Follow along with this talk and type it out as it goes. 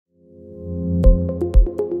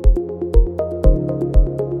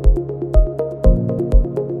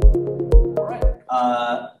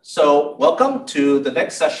So welcome to the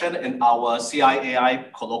next session in our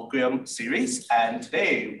CI/AI colloquium series. And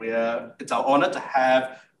today it's our honor to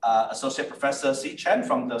have Associate Professor Xi Chen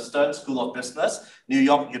from the Stern School of Business, New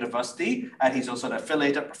York University. And he's also an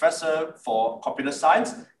affiliated professor for computer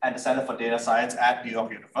science and the Center for Data Science at New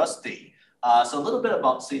York University. So a little bit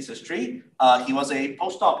about Xi's history. He was a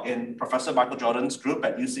postdoc in Professor Michael Jordan's group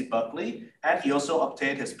at UC Berkeley, and he also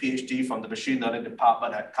obtained his PhD from the Machine Learning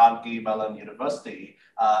Department at Carnegie Mellon University.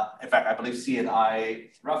 In fact, I believe Xi and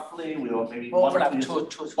I, roughly, we were maybe overlap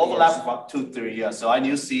about 2-3 years. So I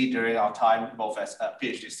knew Xi during our time both as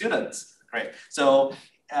PhD students. Great. So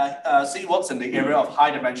Xi works in the area of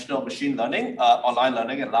high-dimensional machine learning, online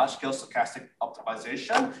learning, and large-scale stochastic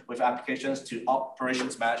optimization with applications to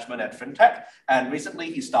operations management and fintech. And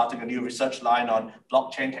recently, he's starting a new research line on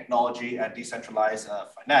blockchain technology and decentralized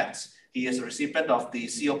finance. He is a recipient of the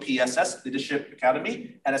COPSS Leadership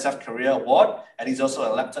Academy NSF Career Award, and he's also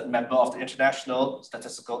an elected member of the International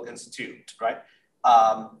Statistical Institute, right?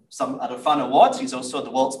 Some other fun awards. He's also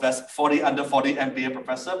the world's best 40 under 40 MBA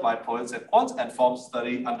professor by Poets and Quants and Forbes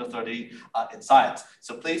 30 under 30 in science.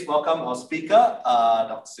 So please welcome our speaker,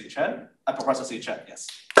 Dr. Xi Chen, Professor Xi Chen, yes.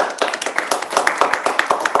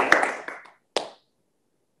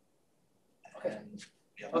 Okay.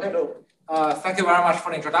 Okay. Thank you very much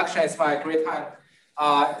for the introduction. It's my great time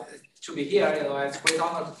to be here. It's a great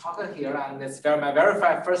honor to talk here, and it's my very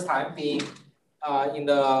first time being in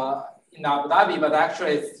Abu Dhabi. But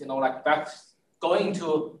actually, it's going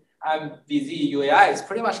to MBZUAI is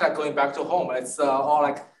pretty much like going back to home. It's all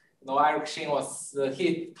like Eric Shin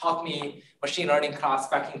he taught me machine learning class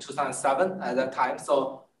back in 2007 at that time.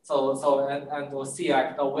 And we'll see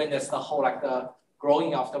witness the whole the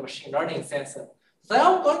growing of the machine learning sense. So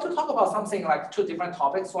I'm going to talk about something like two different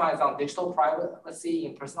topics. One is on digital privacy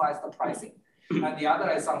in personalized pricing, and the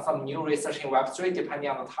other is on some new research in Web3,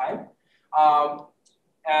 depending on the time.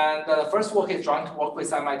 And the first work is joint work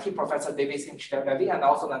with MIT Professor David Simchi-Levi and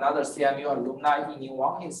also another CMU alumni, Yining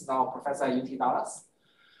Wang. He's now professor at UT Dallas.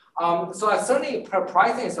 So certainly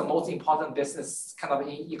pricing is the most important business kind of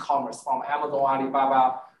in e-commerce, from Amazon,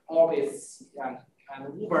 Alibaba, Orbis, and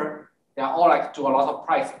Uber. They are all do a lot of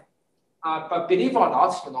pricing. But believe it or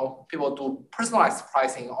not, people do personalized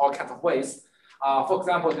pricing in all kinds of ways. For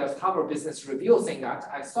example, there's Harvard Business Review saying that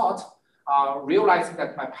I thought, realizing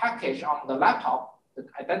that my package on the laptop, the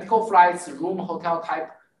identical flights, room, hotel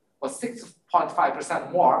type, was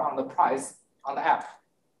 6.5% more on the price on the app.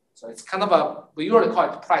 So it's kind of we usually call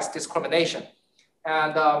it price discrimination.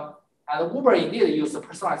 And Uber indeed used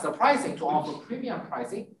personalized pricing to offer premium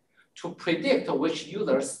pricing to predict which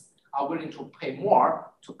users are willing to pay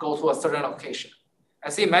more to go to a certain location. I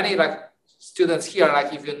see many students here,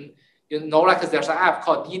 if there's an app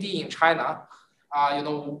called Didi in China.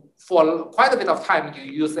 For quite a bit of time, you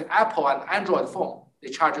use the Apple and Android phone. They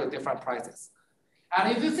charge you different prices.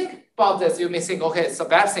 And if you think about this, you may think, okay, it's a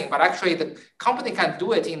bad thing, but actually the company can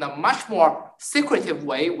do it in a much more secretive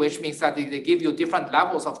way, which means that they give you different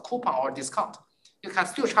levels of coupon or discount. You can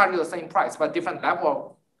still charge you the same price, but different level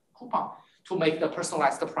of coupon to make the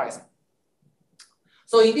personalized pricing.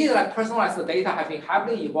 So indeed, personalized data have been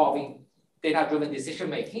heavily evolving data-driven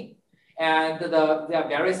decision-making. And they are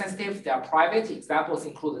very sensitive, they are private. Examples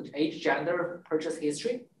include age, gender, purchase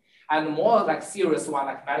history, and more serious one,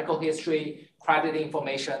 medical history, credit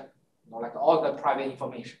information, all the private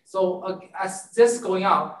information. So as this is going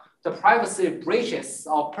on, the privacy breaches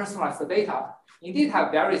of personalized data indeed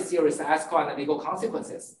have very serious ethical and legal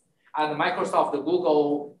consequences. And Microsoft,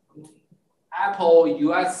 Google, Apple,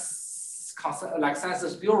 US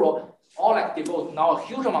Census Bureau, all devote now a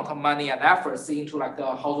huge amount of money and efforts into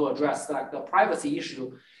how to address the privacy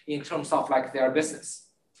issue in terms of their business.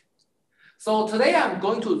 So today I'm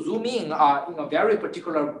going to zoom in a very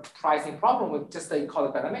particular pricing problem with just call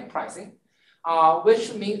it dynamic pricing,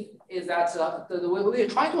 which means is that we're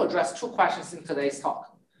trying to address two questions in today's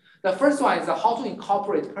talk. The first one is how to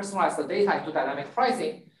incorporate personalized data into dynamic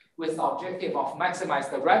pricing with the objective of maximize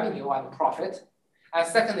the revenue and profit. And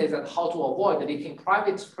second is how to avoid leaking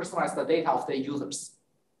private personalized data of the users.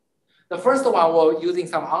 The first one, we're using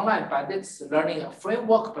some online bandits learning a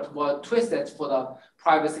framework, but we'll twist it for the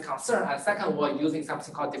privacy concern. And second, we're using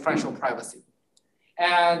something called differential privacy.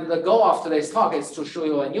 And the goal of today's talk is to show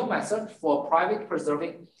you a new method for private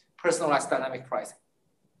preserving personalized dynamic pricing.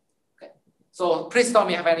 Okay. So please tell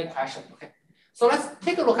me if you have any questions. Okay. So let's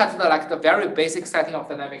take a look at the very basic setting of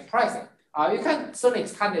dynamic pricing. You can certainly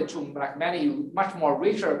extend it to much more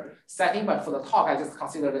richer setting, but for the talk, I just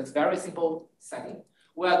consider this very simple setting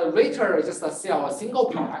where the rater just sell a single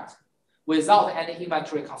product without any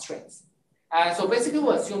inventory constraints. And so basically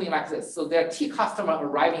we're assuming like this. So there are T customer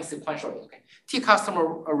arriving sequentially, okay? T customer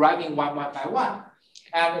arriving one by one.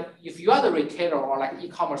 And if you are the retailer or like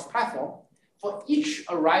e-commerce platform, for each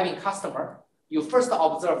arriving customer, you first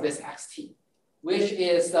observe this XT, which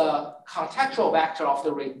is the contextual vector of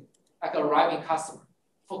the arriving customer.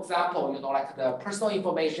 For example, like the personal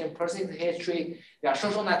information, person history, their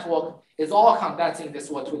social network is all condensed in this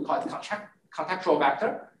what we call contextual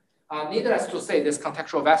vector. Needless to say, this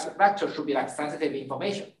contextual vector should be like sensitive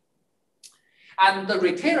information. And the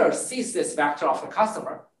retailer sees this vector of the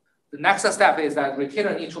customer. The next step is that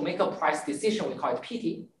retailer needs to make a price decision, we call it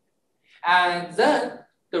PT. And then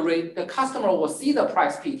the customer will see the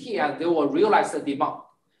price PT and they will realize the demand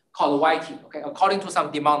called YT. Okay, according to some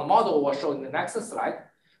demand model we'll show in the next slide.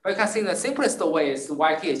 But you can see the simplest way is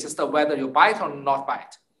YT is just whether you buy it or not buy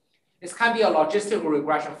it. This can be a logistical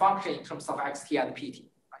regression function in terms of XT and PT.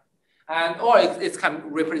 Right? Or it can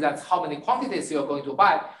represent how many quantities you're going to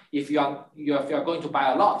buy. If you're going to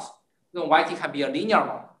buy a lot, then YT can be a linear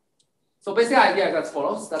model. So basically the idea is as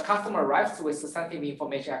follows. The customer arrives with the sensitive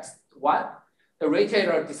information X1. The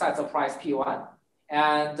retailer decides the price P1.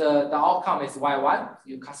 And the outcome is Y1.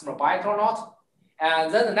 You customer buy it or not.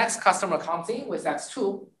 And then the next customer comes in with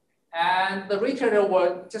X2. And the retailer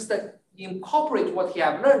will just incorporate what he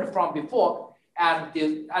have learned from before and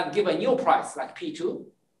give a new price like P2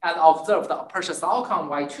 and observe the purchase outcome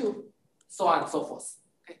Y2, so on and so forth.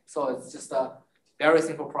 Okay? So it's just a very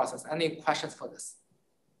simple process. Any questions for this?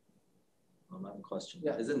 I have a question.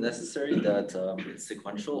 Yeah. Is it necessary that it's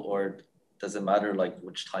sequential, or does it matter like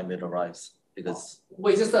which time it arrives? Because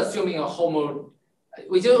we're just assuming a homo.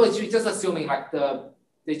 We're just assuming like the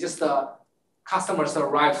customers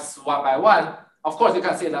arrives one by one. Of course, you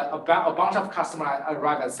can say that a bunch of customers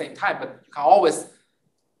arrive at the same time, but you can always,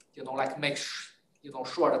 like make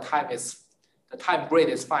sure the time grid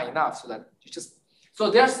is fine enough so that you just. So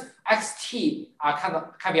there's XT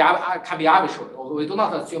can be arbitrary. We do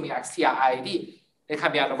not assume XT are IID. They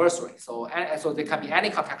can be anniversary. So they can be any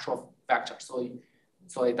contextual vector.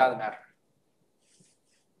 So it doesn't matter.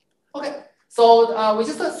 Okay. So we're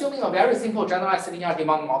just assuming a very simple generalized linear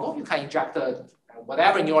demand model. You can inject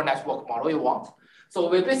whatever neural network model you want. So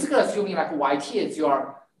we're basically assuming like YT is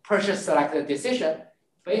your purchase selected decision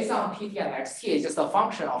based on PT and XT is just a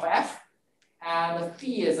function of F. And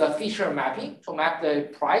phi is a feature mapping to map the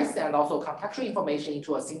price and also contextual information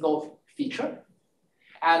into a single feature.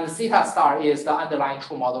 And theta star is the underlying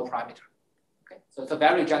true model parameter. Okay, so it's a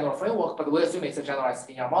very general framework, but we assume it's a generalized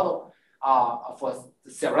linear model for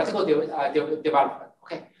the theoretical development.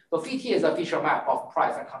 Okay, so phi t is a feature map of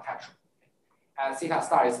price and contextual. And theta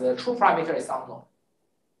star is the true parameter is unknown.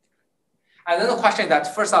 And then the question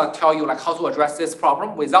that first I'll tell you like how to address this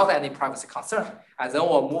problem without any privacy concern, and then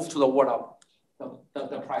we'll move to the world of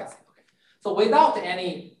the pricing. Okay. So without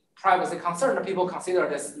any privacy concern, people consider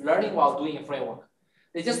this learning while doing framework.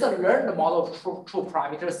 They just learn the model of true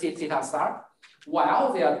parameters, theta star,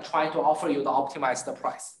 while they are trying to offer you the optimized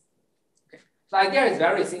price. Okay. The idea is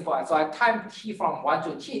very simple. So at time t from 1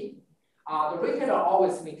 to t, the retailer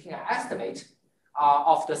always maintain an estimate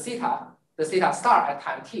of the theta star at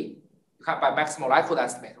time t. You can by maximal likelihood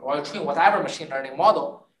estimate, or you train whatever machine learning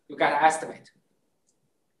model, you get an estimate.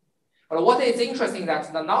 But what is interesting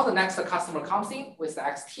that now the next customer comes in with the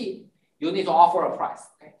XT, you need to offer a price.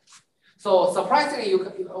 Okay? So surprisingly,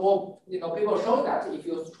 people show that if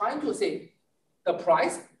you're trying to say the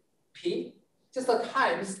price P, just the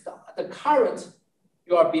times the current,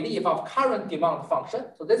 your belief of current demand function.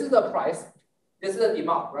 So this is the price, this is the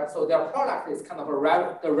demand, right? So their product is kind of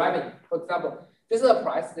the revenue. For example, this is the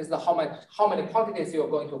price, this is how many quantities you're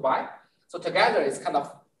going to buy. So together it's kind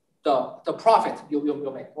of the profit you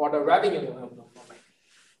make, or the revenue you make.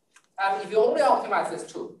 And if you only optimize this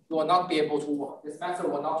two, you will not be able to work. This method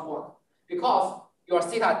will not work because your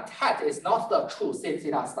theta hat is not the true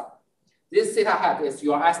theta star. This theta hat is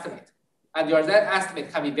your estimate, and your that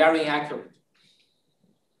estimate can be very inaccurate.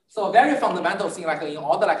 So a very fundamental thing, like in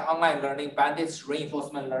all the online learning, bandits,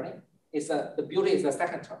 reinforcement learning, is the beauty is the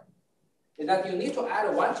second term. Is that you need to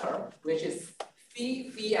add one term, which is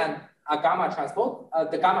phi, and a gamma transpose,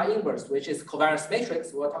 the gamma inverse, which is covariance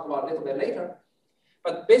matrix. We'll talk about a little bit later.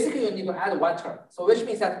 But basically, you need to add one term. So which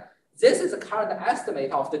means that this is the current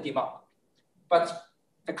estimate of the demand. But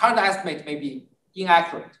the current estimate may be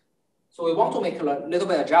inaccurate. So we want to make a little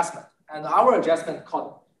bit adjustment. And our adjustment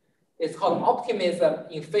is called optimism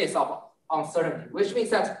in face of uncertainty, which means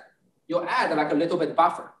that you add like a little bit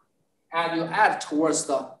buffer. And you add towards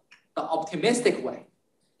the optimistic way.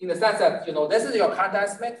 In the sense that, this is your current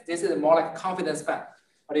estimate, this is more like confidence band.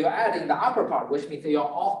 But you add in the upper part, which means you're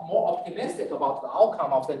more optimistic about the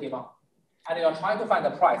outcome of the demand. and you're trying to find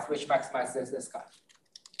the price which maximizes this guy.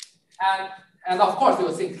 And of course,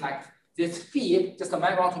 you think like this phi, just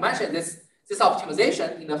I want to mention this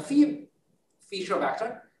optimization in the phi feature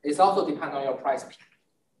vector is also dependent on your price p.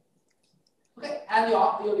 Okay, and you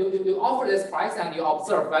offer this price and you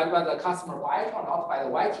observe whether the customer buy it or not by the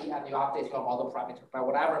YT, and you update your model parameter by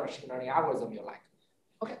whatever machine learning algorithm you like.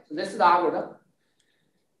 Okay, so this is the algorithm.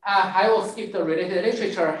 I will skip the related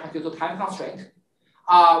literature due to time constraint.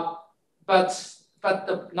 Now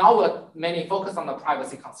we're mainly focused on the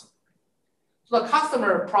privacy concern. So the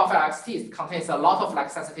customer profile XT contains a lot of like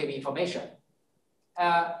sensitive information.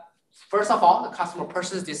 First of all, the customer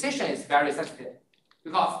purchase decision is very sensitive,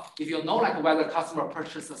 because if you know like whether customer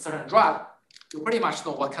purchased a certain drug, you pretty much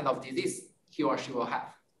know what kind of disease he or she will have.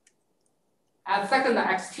 And second, the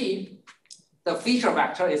XT, the feature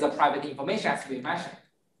vector is a private information as we mentioned.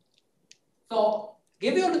 So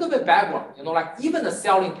give you a little bit background, like even the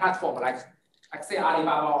selling platform, like say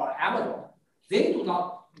Alibaba or Amazon, they do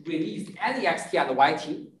not release any XT and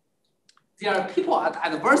YT. There are people at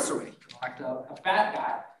adversary, like a bad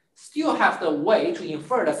guy, still have the way to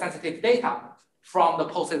infer the sensitive data from the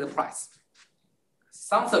posted price.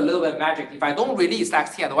 Sounds a little bit magic. If I don't release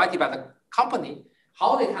XT and YT by the company,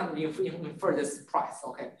 how they can infer this price,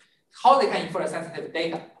 okay? How they can infer sensitive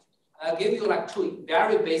data? I'll give you like two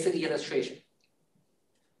very basic illustrations.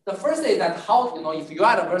 The first is that how, if you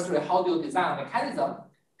are an adversary, how do you design a mechanism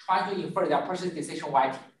trying to infer their purchase decision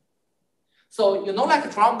YT? So,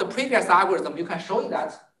 like from the previous algorithm, you can show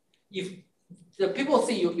that if the people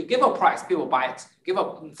see you give a price, people buy it. You give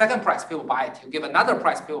a second price, people buy it. You give another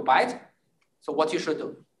price, people buy it. So what you should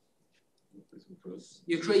do?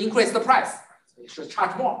 You should increase the price. So you should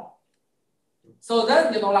charge more. So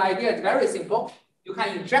then, the idea is very simple. You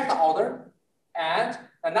can inject the order and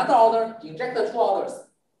another order, inject the two orders.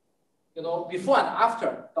 Before and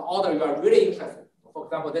after the order you are really interested. For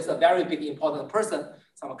example, this is a very big important person,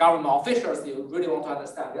 some government officials, you really want to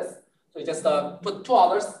understand this. So you just put two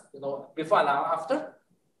orders, before and after.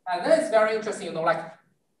 And then it's very interesting, like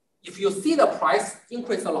if you see the price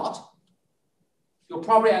increase a lot, you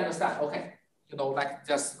probably understand, okay, like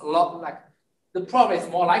just a lot, like the probably is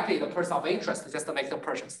more likely the person of interest just to make the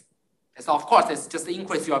purchase. And so of course, it's just to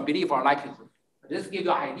increase your belief or likelihood. But this gives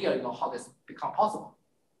you an idea, how this become possible.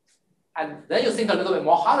 And then you think a little bit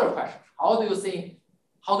more harder question. How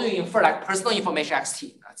do you infer like personal information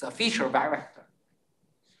XT? That's a feature vector.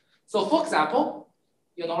 So for example,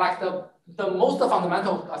 like the most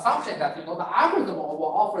fundamental assumption that, the algorithm will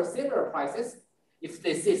offer similar prices if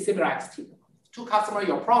they see similar XT. Two customers,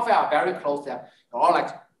 your profile are very close. They're all like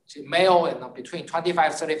male and between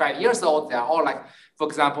 25, 35 years old. They're all like, for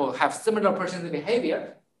example, have similar purchasing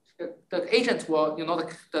behavior. The agent will,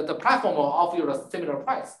 the platform will offer you a similar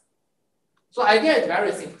price. So the idea is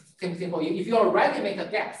very simple. If you already make a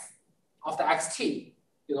guess of the XT,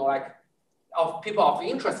 like of people of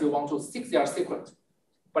interest, you want to seek their secret,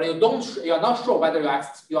 but you're not sure whether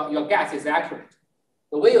your guess is accurate.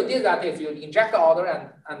 The way you did that is you inject the order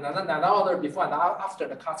and another order before and after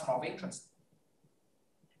the customer of interest.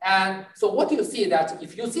 And so what you see that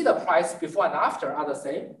if you see the price before and after are the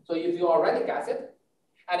same, so if you already guess it,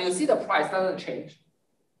 and you see the price doesn't change,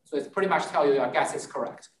 so it's pretty much tell you your guess is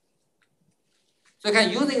correct. So you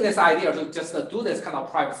can using this idea to just do this kind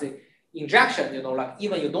of privacy injection, like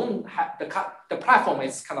even you don't have the platform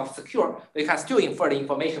is kind of secure, but you can still infer the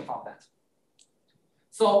information from that.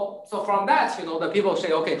 So from that, the people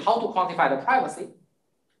say, okay, how to quantify the privacy?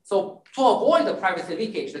 So to avoid the privacy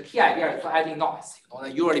leakage, the key idea is to adding noise.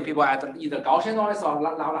 Usually people add either Gaussian noise or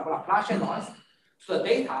Laplacian noise to the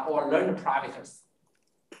data or learned parameters.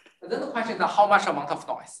 And then the question is how much amount of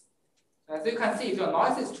noise? As you can see, if your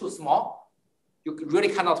noise is too small, you really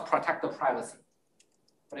cannot protect the privacy.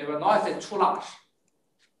 But if your noise is too large,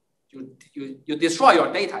 you destroy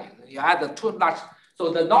your data. You add the too large.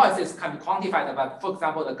 So the noise can be quantified by, for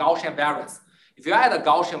example, the Gaussian variance. If you add a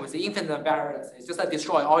Gaussian with infinite variance, it's just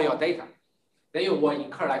destroy all your data. Then you will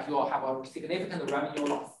incur, like you will have a significant revenue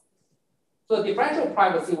loss. So differential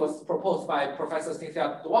privacy was proposed by Professor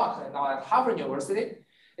Simchi-Levi and now at Harvard University.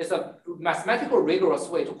 It's a mathematical rigorous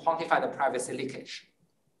way to quantify the privacy leakage.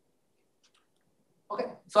 Okay,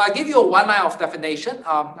 so I give you a one line of definition.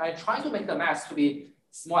 I'm trying to make the math to be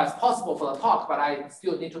small as possible for the talk, but I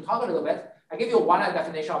still need to talk a little bit. I give you a one line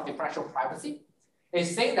definition of differential privacy. They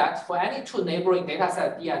say that for any two neighboring data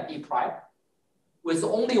set D and D prime, with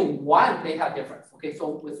only one data difference, okay, so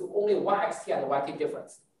with only one XT and YT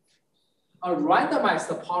difference, a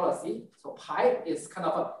randomized policy, so pi is kind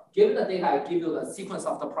of a, given the data, I give you the sequence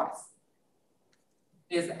of the price,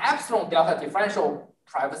 is epsilon delta differential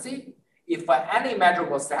privacy if for any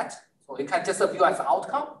measurable set, So you can just view as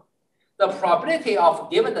outcome. The probability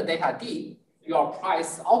of given the data D, your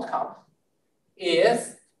price outcome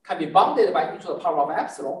can be bounded by e to the power of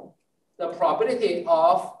epsilon. The probability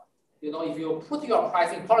of, if you put your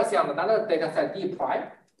pricing policy on another data set D prime,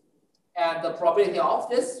 and the probability of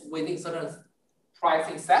this within certain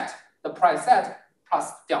pricing set, the price set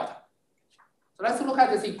plus delta. So let's look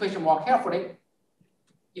at this equation more carefully.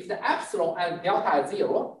 If the epsilon and delta is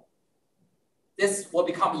 0, this will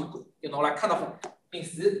become equal, kind of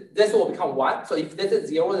means this will become 1. So if this is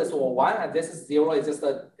 0, this will 1, and this is 0, it just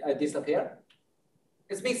disappear.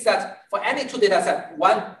 This means that for any two data set,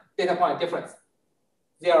 one data point difference,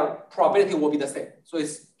 their probability will be the same. So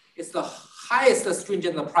it's the highest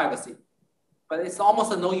stringent privacy, but it's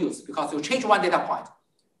almost no use because you change one data point,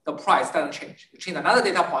 the price doesn't change. You change another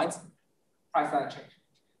data point, price doesn't change.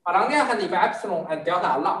 But on the other hand, if epsilon and delta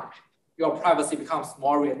are large, your privacy becomes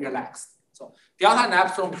more relaxed. So delta and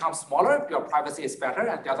epsilon becomes smaller, your privacy is better,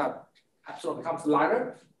 and delta epsilon becomes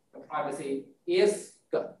larger, your privacy is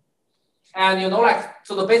good. And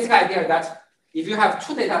so the basic idea is that if you have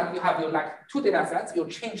two data, you have two data sets, you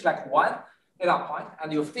change one data point,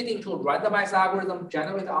 and you fit into a randomized algorithm,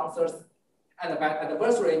 generate answers, and at the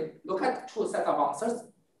birth rate, look at two sets of answers.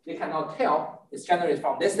 You cannot tell it's generated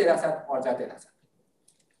from this data set or that data set.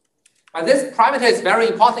 And this parameter is very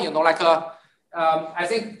important, I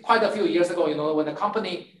think quite a few years ago,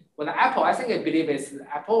 when Apple, I believe it's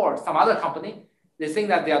Apple or some other company, they think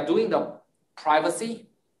that they are doing the privacy,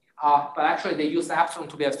 but actually they use epsilon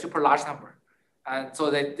to be a super large number. And so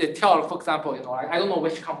they tell, for example, I don't know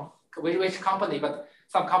which company, but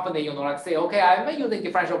some company, say, okay, I'm using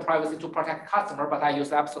differential privacy to protect customer, but I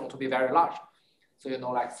use epsilon to be very large. So,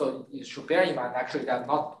 so you should bear in mind, actually, that's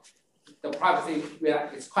not, the privacy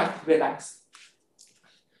is quite relaxed.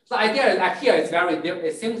 So the idea is here it's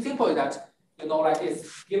very simple that,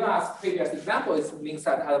 it's given us previous example, it means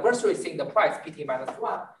that adversary seeing the price PT minus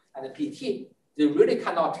 1 and the PT, they really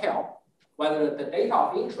cannot tell whether the data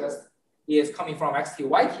of interest is coming from XT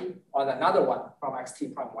YT or another one from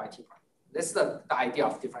XT prime YT prime. This is the idea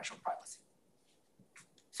of differential privacy.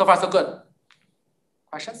 So far, so good.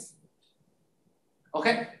 Questions?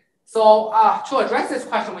 Okay. So to address this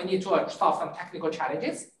question, we need to solve some technical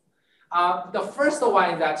challenges. The first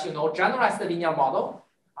one is that, generalized linear model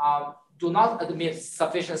do not admit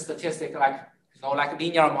sufficient statistic like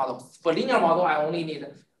linear models. For linear model, I only need,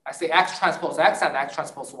 I say X transpose X and X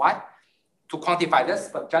transpose Y to quantify this,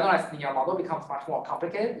 but generalized linear model becomes much more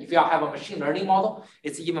complicated. If you have a machine learning model,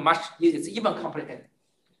 it's even complicated.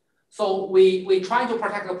 So we try to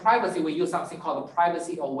protect the privacy. We use something called the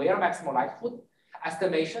privacy-aware maximal likelihood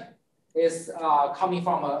estimation. Is coming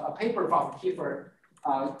from a paper from Kiefer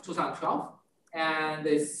 2012, and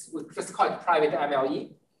we just call it private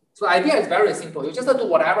MLE. So the idea is very simple. You just do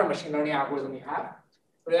whatever machine learning algorithm you have,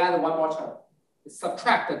 but you add one more term. You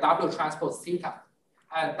subtract the W transpose theta,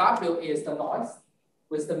 and W is the noise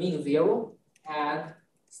with the mean 0 and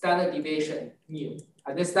standard deviation mu.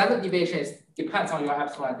 And this standard deviation depends on your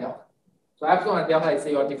epsilon and delta. So epsilon and delta is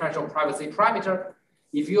your differential privacy parameter.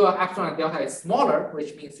 If your epsilon and delta is smaller,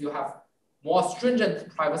 which means you have more stringent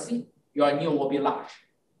privacy, your mu will be large.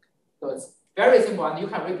 So it's very simple, and you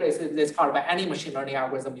can replace this part by any machine learning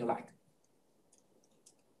algorithm you like.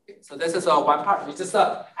 Okay, so this is one part. It's just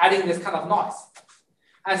adding this kind of noise.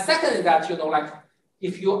 And second is that,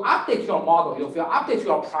 if you update your model, if you update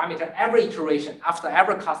your parameter every iteration after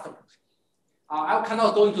every customer, I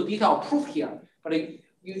cannot go into detailed proof here, but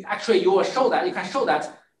you will show that, you can show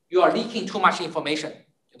that you are leaking too much information,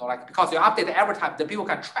 because you update every time, the people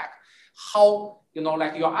can track how, your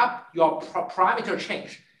parameter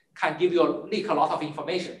change can give you leak a lot of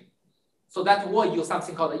information. So that will use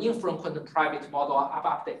something called the infrequent private model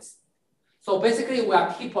updates. So basically, we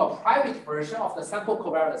are keep a private version of the sample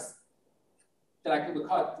covariance, like we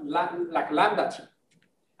call it lambda t,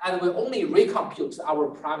 and we only recompute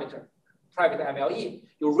our parameter, private MLE.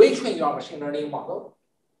 You retrain your machine learning model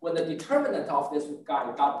when the determinant of this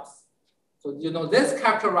guy doubles. So this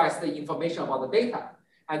characterizes the information about the data.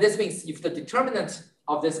 And this means if the determinant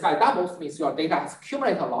of this guy doubles, means your data has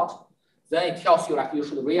accumulated a lot, then it tells you you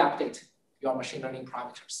should re-update your machine learning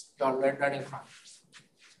parameters, your learning parameters.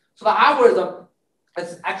 So the algorithm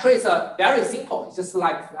is actually very simple. It's just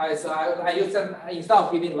I use them instead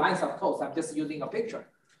of giving lines of code, I'm just using a picture.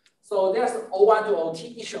 So there's O1 to OT.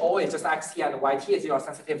 Each O is just XT and YT is your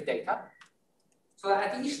sensitive data. So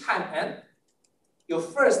at each time n, you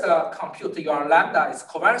first compute your lambda is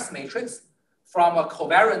covariance matrix from a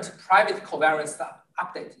private covariance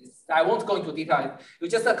update. I won't go into detail. You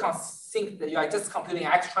just think that you are just computing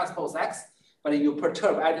X transpose X, but you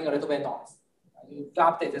perturb adding a little bit noise. You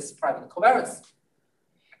update this private covariance.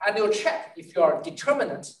 And you check if your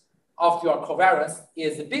determinant of your covariance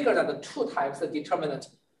is bigger than the 2 times the determinant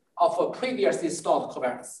of a previously stored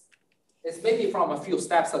covariance. It's maybe from a few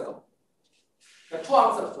steps ago. There are 2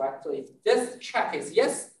 answers, right? So if this check is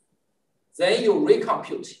yes, then you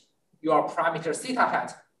recompute your parameter theta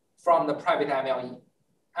hat from the private MLE.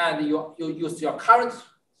 And you use your current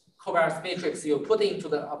covariance matrix you put into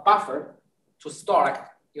the buffer to store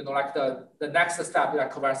like the next step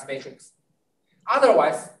like covariance matrix.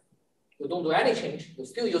 Otherwise, you don't do any change. You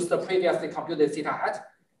still use the previously computed theta hat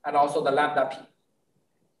and also the lambda p.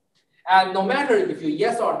 And no matter if you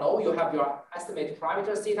yes or no, you have your estimate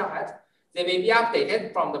parameter theta hat. They may be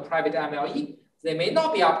updated from the private MLE. They may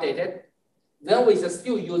not be updated. Then we're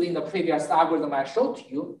still using the previous algorithm I showed to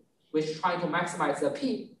you, which is trying to maximize the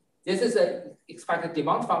p. This is an expected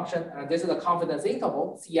demand function, and this is a confidence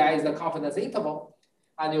interval. Ci is the confidence interval,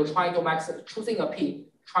 and you're trying to choosing a p,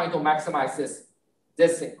 trying to maximize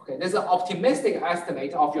this thing. Okay, this is an optimistic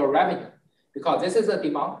estimate of your revenue because this is a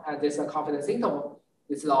demand and this is a confidence interval.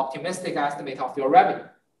 This is an optimistic estimate of your revenue,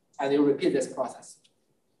 and you repeat this process.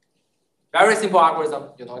 Very simple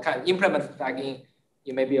algorithm. You can implement like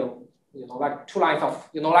in maybe like 2 lines of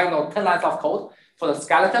 10 lines of code for the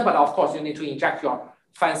skeleton, but of course you need to inject your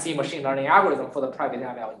fancy machine learning algorithm for the private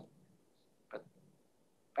MLE.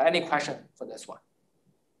 But any question for this one?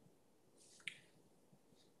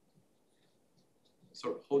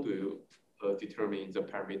 So how do you determine the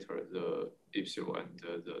parameter, the epsilon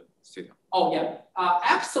and the theta? Oh yeah,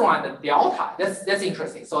 epsilon and delta. That's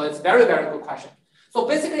interesting. So it's very good question. So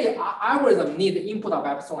basically, our algorithm need the input of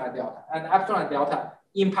epsilon and delta, and epsilon and delta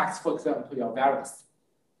impacts, for example, your variance.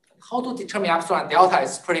 How to determine epsilon and delta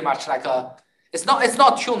is pretty much like it's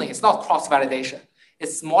not tuning, it's not cross validation.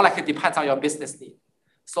 It's more like it depends on your business need.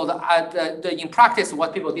 So in practice,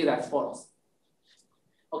 what people did as follows.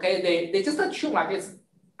 Okay, they just tune like it's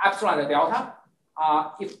epsilon and delta.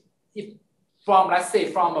 If from, let's say,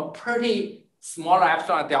 from a pretty smaller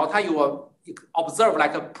epsilon and delta, you will observe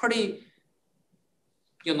like a pretty,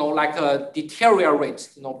 like a deteriorate,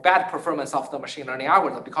 bad performance of the machine learning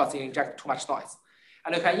algorithm because you inject too much noise.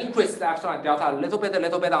 And you can increase the epsilon and delta a little bit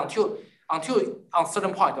until on a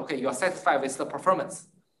certain point, okay, you're satisfied with the performance.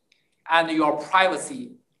 And your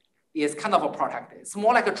privacy is kind of a protected. It's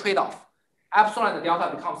more like a trade-off. Epsilon and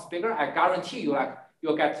delta becomes bigger, I guarantee you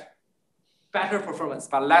you'll get better performance,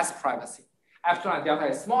 but less privacy. Epsilon and delta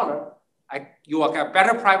is smaller, you will get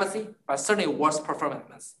better privacy, but certainly worse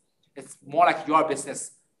performance. It's more like your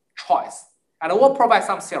business choice. And it will provide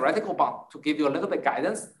some theoretical bound to give you a little bit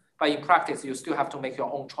guidance, but in practice, you still have to make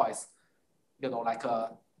your own choice,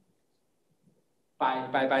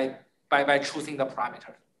 by choosing the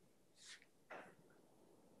parameter.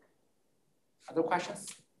 Other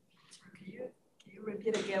questions? Can you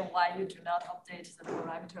repeat again why you do not update the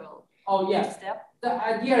parameter? Oh yeah. Step? The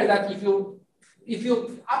idea is that if you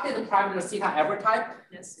update the parameter theta every time,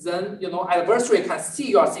 yes, then adversary can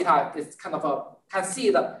see your theta is kind of can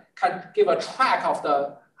give a track of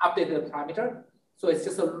the updated parameter. So it's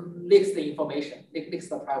just leaks the information, leaks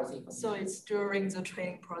the privacy information. So it's during the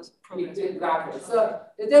training process. Exactly. So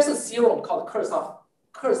there's a theorem called curse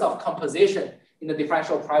of composition in the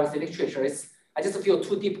differential privacy literature. I just feel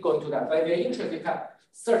too deep going to that. But if you're interested, you can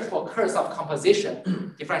search for curse of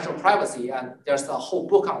composition, differential privacy, and there's a whole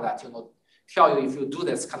book on that. Tell you if you do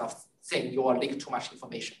this kind of thing, you will leak too much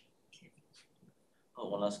information. Oh,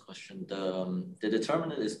 one last question. The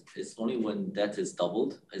determinant is only when debt is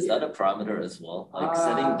doubled. Is that a parameter as well? Like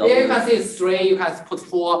setting double? Yeah, you can say it's 3, you can put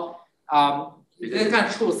 4. You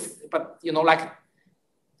can choose, but like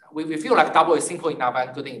we feel like double is simple enough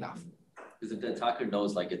and good enough. Because if the attacker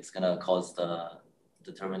knows like it's gonna cause the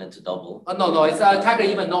determinant to double. No, it's attacker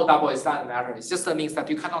even know double is not matter. It just means that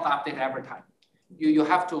you cannot update every time. You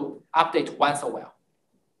have to update once a while.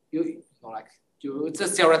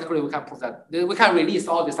 Just theoretically, we can prove that. We can release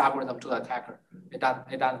all this algorithm to the attacker. It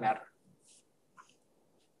doesn't matter.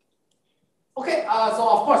 Okay, so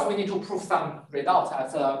of course we need to prove some results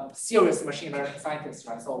as a serious machine learning scientist,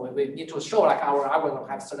 right? So we need to show like our algorithm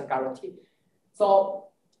has certain guarantee. So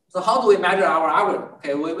how do we measure our algorithm?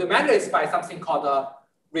 Okay, we measure it by something called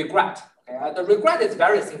regret. Okay, the regret is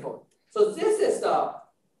very simple. So this is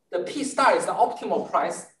the P star is the optimal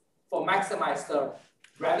price for maximize the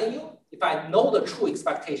revenue. If I know the true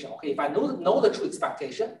expectation, okay, if I know the true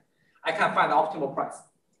expectation, I can find the optimal price,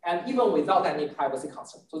 and even without any privacy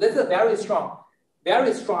concern. So this is a very strong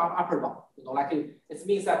upper bound. It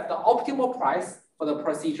means that the optimal price for the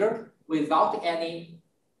procedure without any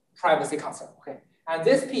privacy concern. Okay, and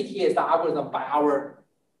this PT is the algorithm by our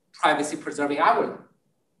privacy preserving algorithm.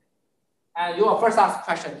 And you will first ask the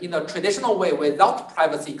question, in the traditional way, without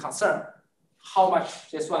privacy concern, how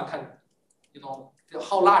much this one can,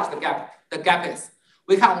 how large the gap is.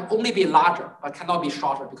 We can only be larger, but cannot be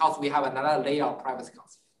shorter because we have another layer of privacy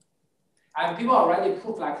concern. And people already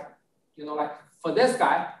proved like for this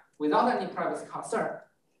guy, without any privacy concern,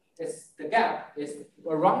 the gap is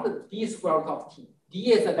around the d square root of t.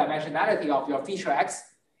 D is the dimensionality of your feature x,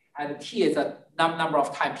 and t is the number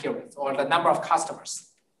of time periods or the number of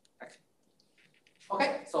customers.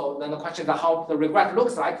 Okay, so then the question is how the regret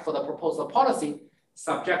looks like for the proposal policy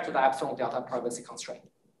subject to the epsilon delta privacy constraint.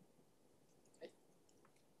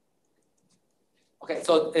 Okay,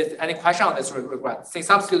 so is any question on this regret? Since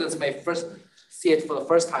some students may first see it for the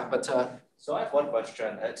first time, but so I have one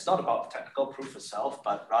question. It's not about technical proof itself,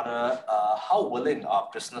 but rather how willing are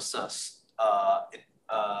businesses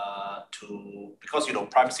because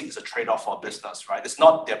privacy is a trade-off for business, right? It's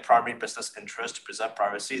not their primary business interest to preserve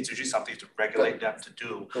privacy. It's usually something to regulate them to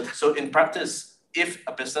do. So in practice, if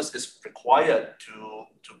a business is required to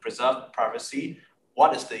preserve privacy,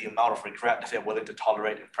 what is the amount of regret that they're willing to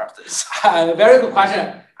tolerate in practice? Very good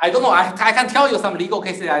question. I don't know. I can tell you some legal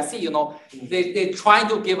cases I see. They trying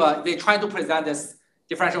to present this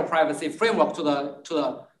differential privacy framework to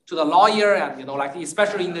the lawyer, and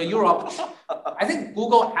especially in the Europe. I think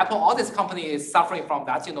Google, Apple, all this company is suffering from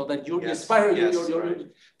that. The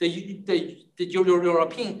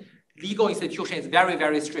European legal institution is very,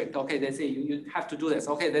 very strict. Okay, they say you have to do this.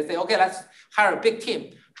 Okay, they say okay, let's hire a big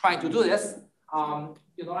team trying to do this. And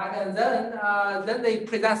then they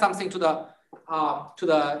present something to the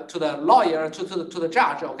lawyer, to the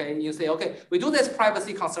judge. Okay, you say okay, we do this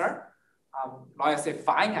privacy concern. Lawyer say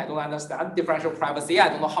fine, I don't understand differential privacy. I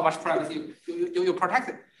don't know how much privacy you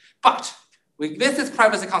protected, but with this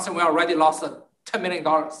privacy concern, we already lost $10 million.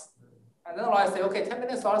 And then the lawyer say okay, $10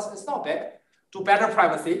 million is not big. Do better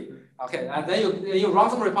privacy. Okay, and then you run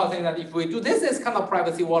some report saying that if we do this kind of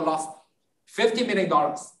privacy, we'll lose $50 million.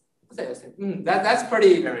 That's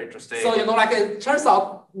pretty very interesting. So it turns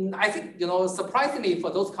out, I think surprisingly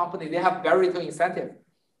for those companies, they have very little incentive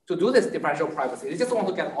to do this differential privacy. They just want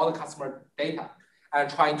to get all the customer data and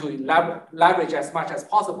trying to leverage as much as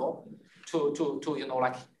possible to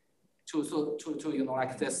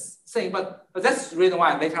this thing. But that's the reason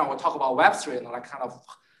why later on we'll talk about Web3. Kind of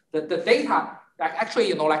the data.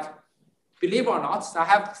 Actually, believe it or not, I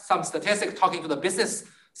have some statistics talking to the business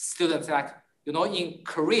students. In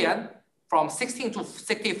Korean, from 16 to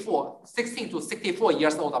 64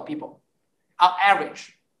 years old of people, on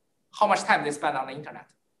average, how much time they spend on the internet?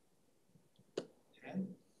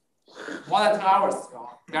 More than 10 hours,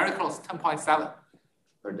 very close, 10.7.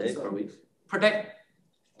 Per day, per week? Per day,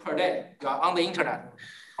 you are on the internet,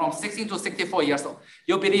 from 16 to 64 years old.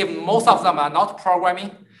 You believe most of them are not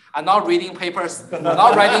programming, are not reading papers,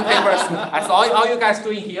 not writing papers. That's all you guys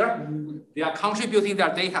doing here. They are contributing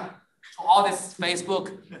their data to all this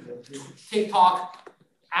Facebook, TikTok,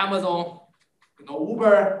 Amazon,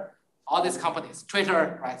 Uber, all these companies,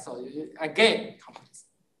 Twitter, right? So again, companies.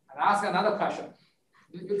 And ask another question.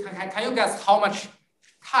 Can you guess how much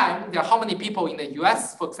time, how many people in the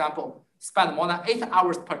US, for example, spend more than 8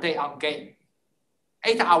 hours per day on game?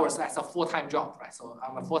 8 hours, that's a full-time job, right? So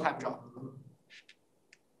I'm a full-time job.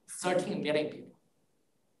 13 million people.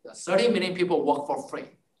 30 million people work for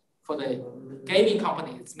free for the gaming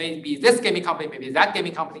company. It's maybe this gaming company, maybe that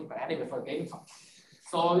gaming company, but anyway, for the gaming company.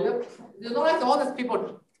 So all these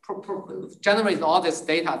people generate all this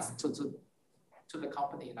data to the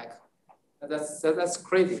company. That's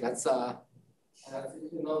crazy. That's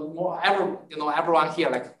everyone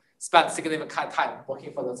here spend significant time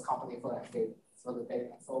working for this company for the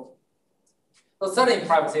data. So certainly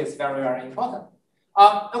privacy is very, very important.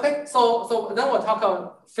 Okay, so then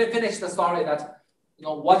we'll finish the story that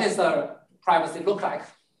what is the privacy look like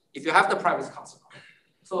if you have the privacy concern.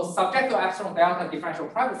 So subject to epsilon delta differential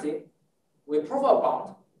privacy, we prove a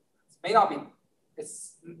bond. It may not be,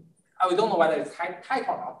 we don't know whether it's tight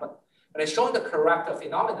or not, but it's showing the correct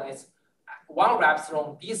phenomenon is 1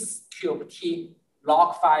 epsilon d cube t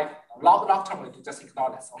log 5 log term. Just ignore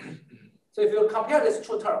this. Okay. So if you compare these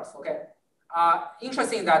two terms, okay,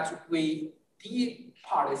 interesting that d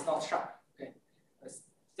part is not sharp. Okay,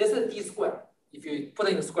 this is d squared. If you put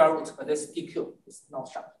in the square root, but this d cube is not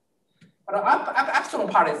sharp. But the epsilon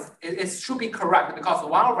part it should be correct because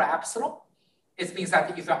 1 over epsilon, it means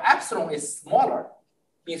that if your epsilon is smaller,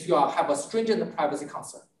 means you have a stringent privacy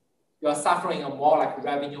concern. You are suffering a more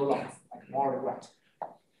revenue loss, more regret.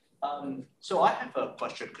 So I have a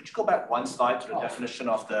question. Could you go back one slide to the definition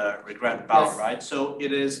of the regret bound, yes. Right? So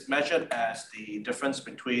it is measured as the difference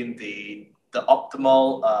between the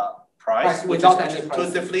optimal price, which without is any price.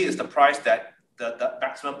 intuitively is the price that the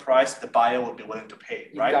maximum price the buyer would be willing to pay,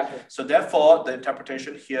 right? Exactly. So therefore, the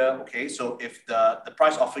interpretation here, okay, so if the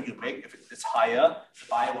price offer you make, if it's higher, the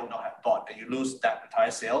buyer will not have bought, and you lose that entire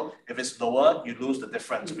sale. If it's lower, you lose the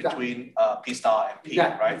difference between P star and P,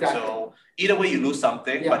 right? Exactly. So either way, you lose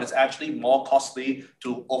something, but it's actually more costly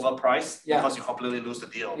to overprice because you completely lose the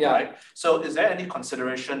deal, right? So is there any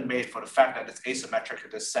consideration made for the fact that it's asymmetric in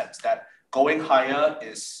this sense that going higher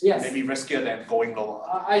is maybe riskier than going lower?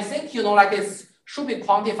 I think, like it should be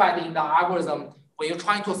quantified in the algorithm when you're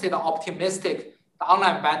trying to say the optimistic, the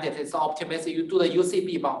online bandit is optimistic. You do the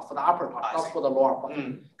UCB bound for the upper part, not for the lower part.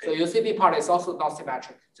 So UCB part is also not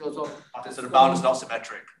symmetric. So the bound is not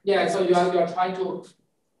symmetric. Yeah, so you're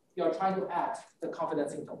trying to add the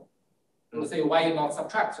confidence interval. You say why you not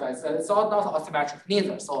subtract, right? So it's all not asymmetric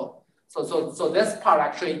neither. So this part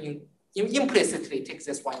actually implicitly takes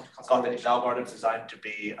this one into consideration. The algorithm is designed to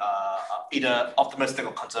be either optimistic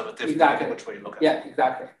or conservative, exactly. which way you look at it. Yeah,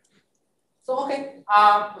 exactly. So okay,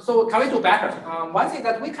 so can we do better? One thing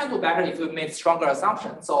that we can do better if we make stronger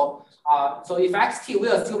assumptions. So if XT, we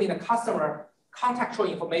assuming the customer contextual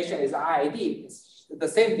information is IID, it's the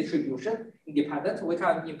same distribution, independent, we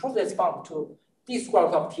can improve this bound to d square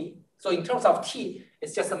root of t. So in terms of t,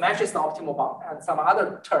 it's just matches the optimal bound and some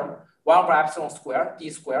other term, 1 over epsilon square, d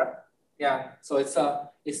square. Yeah, so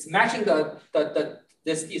it's matching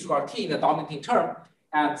this d square t in the dominating term,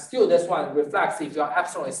 and still this one reflects if your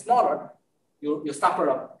epsilon is smaller, you suffer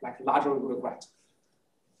a larger regret.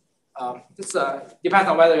 This depends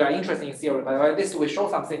on whether you are interested in theory, but at least we show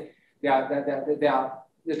something. They're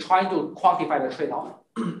trying to quantify the trade-off,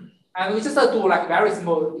 and we just do very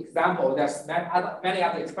small example. There's many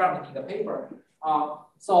other experiments in the paper.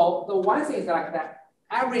 So the one thing is that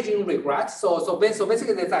averaging regret. So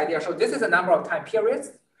basically this idea. So this is the number of time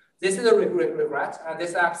periods. This is a regret, and this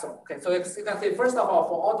is epsilon. Okay, so if you can say first of all,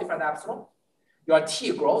 for all different epsilon, your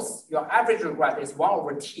t grows. Your average regret is 1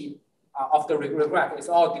 over t of the regret. It's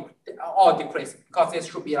all decreasing because it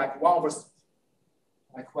should be 1 over,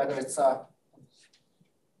 whether it's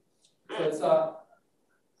it's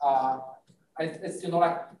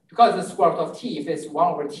because the square root of t, if it's 1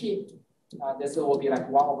 over t. This will be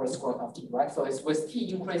 1 over square root of t, right? So it's with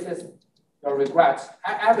t increases, your regret,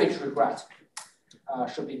 average regret,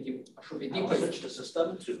 should be decreased. Switch the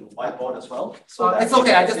system to whiteboard as well. So it's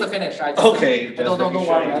okay. I just finished. I don't worry.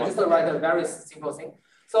 I just write a very simple thing.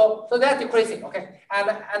 So they're decreasing. Okay,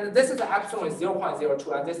 and this is the epsilon is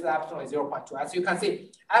 0.02, and this is the epsilon is 0.2. As you can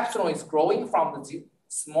see, epsilon is growing from the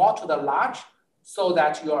small to the large, so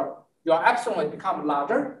that your epsilon will become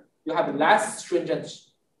larger. You have less stringent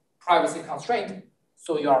privacy constraint,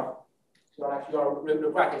 so your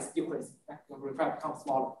regret is decreasing. Your regret becomes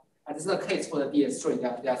smaller, and this is the case for the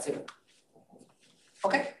DS3. They are similar.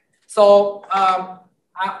 Okay, so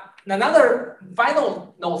another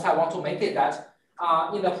final note I want to make is that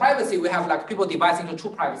in the privacy we have people divide into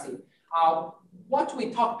two privacy. What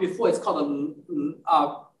we talked before is called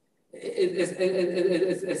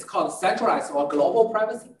it's called centralized or global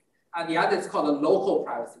privacy, and the other is called local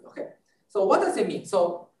privacy. Okay, so what does it mean?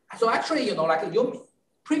 So actually,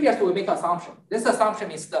 previously we make assumption. This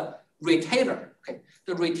assumption is the retailer. Okay,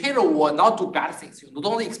 the retailer will not do bad things. You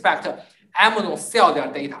don't expect Amazon sell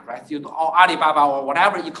their data, right? Or Alibaba or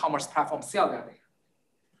whatever e-commerce platform sell their data.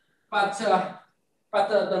 But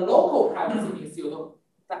the local privacy means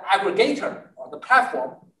the aggregator or the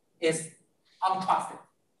platform is untrusted.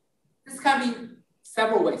 This can be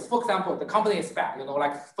several ways. For example, the company is bad.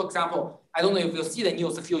 For example, I don't know if you see the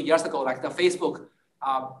news a few years ago, the Facebook.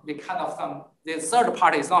 The third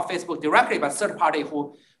party is not Facebook directly, but third party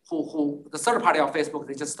the third party of Facebook,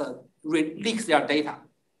 they just leaks their data.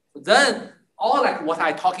 Then all what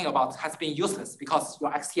I'm talking about has been useless because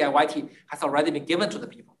your XT and YT has already been given to the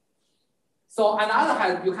people. So on the other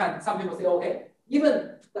hand, some people say, okay,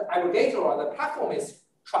 even the aggregator or the platform is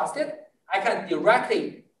trusted, I can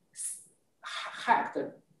directly hack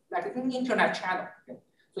an internet channel. Okay?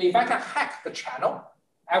 So if I can hack the channel,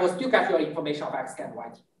 I will still get your information of XT and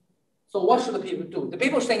YT. So what should the people do? The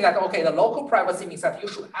people saying that, okay, the local privacy means that you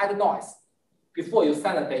should add noise before you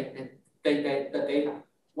send the data.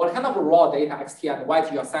 What kind of raw data, XT and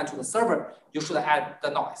YT, you send to the server, you should add the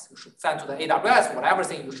noise. You should send to the AWS, whatever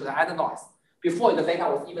thing, you should add the noise before the data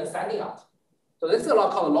was even sending out. So this is a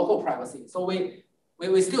lot called local privacy. So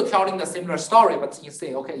we're still telling the similar story, but you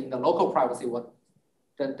say, okay, in the local privacy, what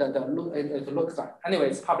it looks like. Anyway,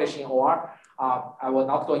 it's published in OR. I will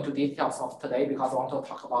not go into details of today because I want to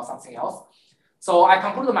talk about something else. So I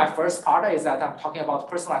concluded my first part is that I'm talking about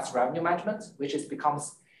personalized revenue management, which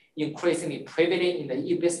becomes increasingly prevalent in the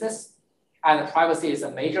e-business. And privacy is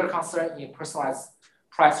a major concern in personalized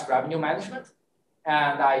price revenue management.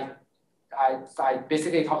 And I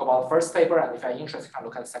basically talk about the first paper, and if you're interested, you can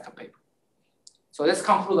look at the second paper. So this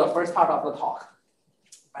concludes the first part of the talk.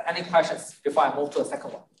 Any questions before I move to the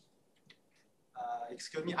second one?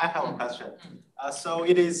 Excuse me, I have a question. So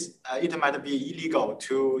it might be illegal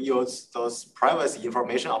to use those privacy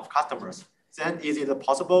information of customers. Then is it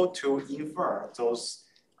possible to infer those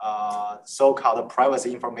so-called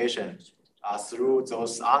privacy information through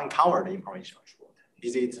those uncovered information?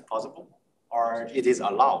 Is it possible, or it is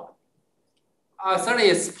allowed? Certainly,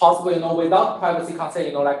 it's possible. Without privacy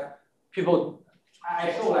consent, like people.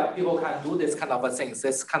 I show like people can do this kind of things.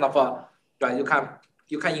 This kind of right,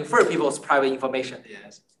 you can infer people's private information.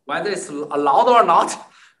 Yes. Whether it's allowed or not,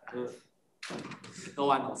 no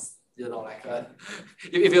one knows. Like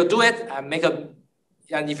if you do it and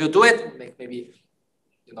if you do it, make maybe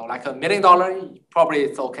like $1 million, probably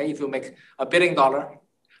it's okay. If you make $1 billion,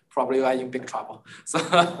 probably you are in big trouble. So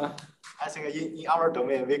I think in our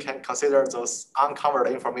domain we can consider those uncovered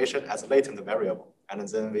information as latent variable, and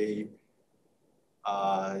then we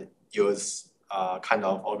use kind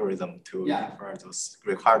of algorithm to infer those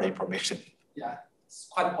required information. Yeah, it's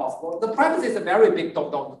quite possible. The privacy is a very big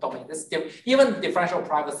domain. Even differential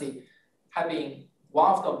privacy having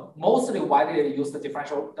one of the mostly widely used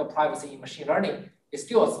the privacy in machine learning is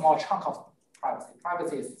still a small chunk of privacy.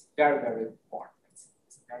 Privacy is very, very important.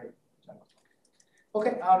 It's very general.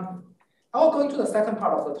 Okay, I will go into the second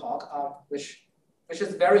part of the talk, which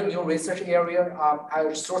is very new research area. I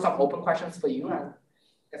will throw some open questions for you, and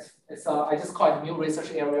I just call it new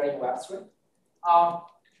research area in Web3.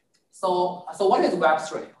 So what is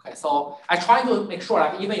Web3? Okay, so I try to make sure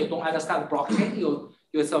that even you don't understand blockchain,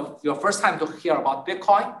 it's your first time to hear about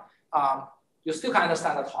Bitcoin, you still can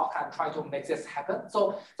understand the talk and try to make this happen.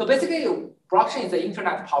 So basically, blockchain is the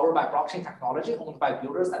internet powered by blockchain technology, owned by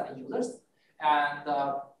builders and users,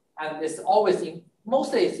 and it's always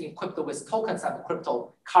mostly it's equipped with tokens and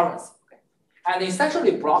cryptocurrency. Okay? And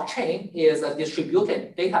essentially, blockchain is a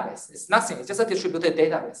distributed database. It's nothing. It's just a distributed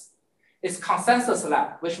database. It's consensus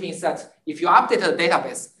lab, which means that if you update the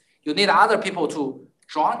database, you need other people to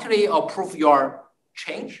jointly approve your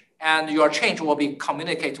change, and your change will be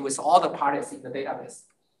communicated with all the parties in the database.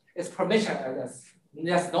 It's permissionless.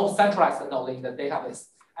 There's no centralized node in the database,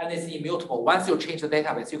 and it's immutable. Once you change the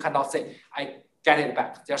database, you cannot say, I get it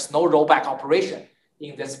back. There's no rollback operation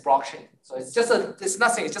in this blockchain. So it's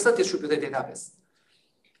nothing. It's just a distributed database.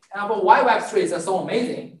 And but why Web3 is so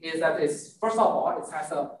amazing is that first of all, it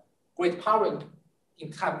has a great power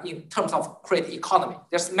in terms of create economy.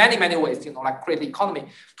 There's many ways, like create economy.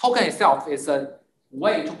 Token itself is a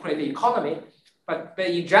way to create the economy, but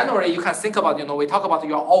in general, you can think about, we talk about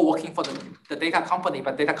you're all working for the data company,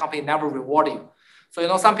 but data company never reward you.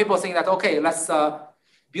 So, some people think that, okay, let's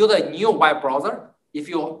build a new web browser. They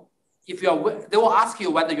will ask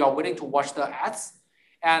you whether you are willing to watch the ads,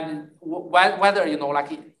 and whether,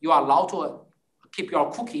 you are allowed to keep your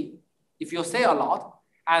cookie. If you say allowed,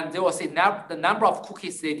 and they will see the number of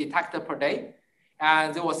cookies they detected per day,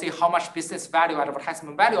 and they will see how much business value,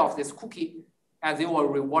 advertisement value of this cookie, and they will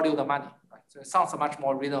reward you the money. Right? So it sounds a much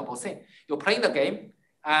more reasonable thing. You're playing the game,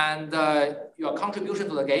 and your contribution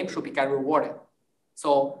to the game should get rewarded.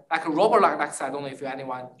 So like Roblox, I don't know if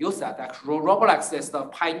anyone used that. Like Roblox is the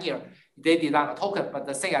pioneer. They designed a token, but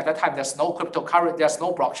the thing at that time, there's no cryptocurrency, there's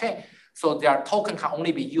no blockchain. So their token can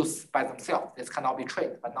only be used by themselves. This cannot be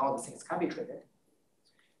traded, but now the things can be traded.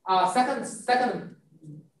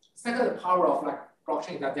 Second power of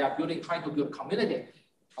blockchain that they are building, trying to build community.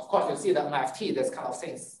 Of course, you see the NFT, this kind of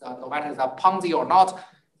things, no matter the Ponzi or not,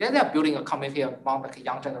 they are building a community among a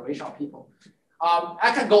young generation of people.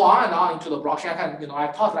 I can go on and on into the blockchain. I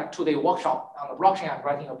taught 2-day workshop on the blockchain. I'm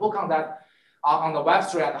writing a book on that, on the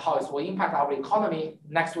Web3 and how it will impact our economy.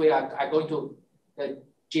 Next week, I go into the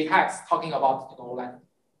GTEx talking about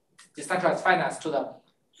decentralized finance to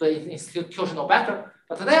the institutional banker.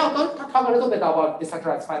 But today I'm going to talk a little bit about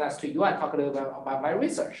decentralized finance to you and talk a little bit about my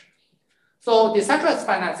research. So decentralized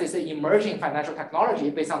finance is an emerging financial technology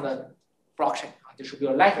based on the blockchain, on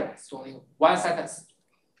distributed ledger. It's only one sentence.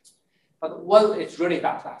 But what it really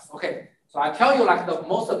does. Okay, so I tell you the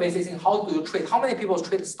most basic thing, how do you trade? How many people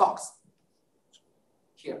trade stocks?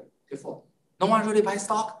 Here, before. No one really buys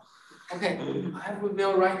stock? Okay, I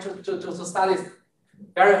will write to study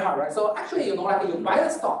very hard, right? So actually, you buy the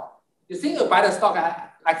stock. You think you buy the stock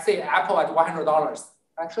at, say, Apple at $100.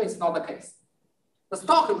 Actually, it's not the case. The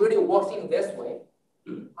stock really works in this way.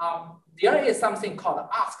 There is something called the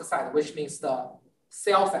ask side, which means the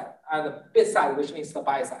sell side, and the bid side, which means the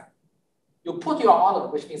buy side. You put your order,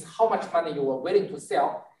 which means how much money you are willing to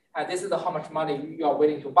sell, and this is how much money you are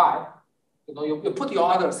willing to buy. You put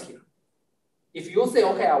your orders here. If you say,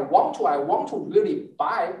 okay, I want to really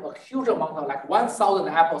buy a huge amount of like 1,000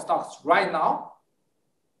 Apple stocks right now,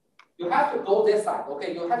 you have to go this side,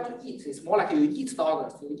 okay? You have to eat. It's more like you eat the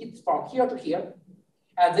orders. You eat from here to here,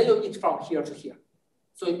 and then you eat from here to here.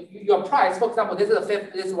 So your price, for example, this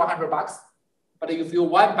is $100, but if you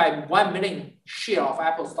want by 1 million share of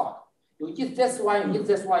Apple stock, you eat this one, you eat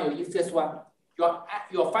this one, you eat this one,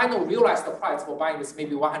 your final realized price for buying this may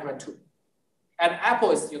be 102. And Apple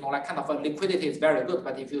is, like kind of a liquidity is very good,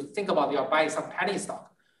 but if you think about you're buying some penny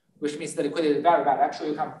stock, which means the liquidity is very bad. Actually,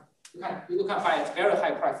 you can buy at very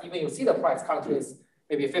high price. Even you see the price currently is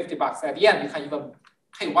maybe $50. At the end, you can even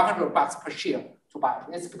pay $100 per share to buy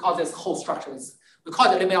it. It's because this whole structure is, we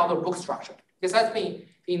call it limit order book structure. This has been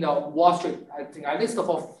in the Wall Street, I think at least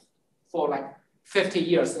for like 50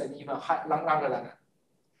 years and even longer than that.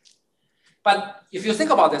 But if you think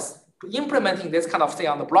about this, implementing this kind of thing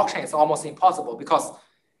on the blockchain is almost impossible because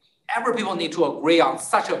every people need to agree on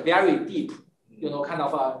such a very deep, kind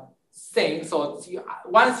of a thing. So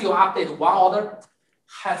once you update one order,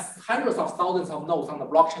 has hundreds of thousands of nodes on the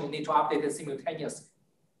blockchain, you need to update it simultaneously.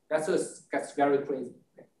 That's very crazy.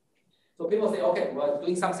 Okay. So people say, okay, we're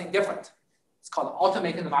doing something different. It's called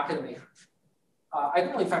automated market maker. I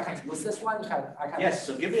don't know if I can use this one. I can. Yes,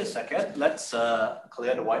 so give me a second. Let's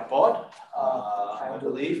clear the whiteboard. I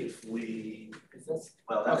believe if we,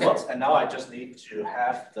 well, that works. And now I just need to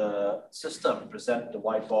have the system present the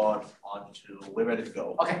whiteboard onto, we're ready to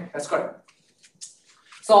go. Okay, that's great.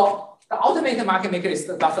 So the automated market maker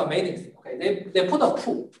that's amazing thing. Okay, they put a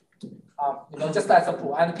pool, just as a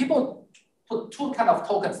pool, and people put two kind of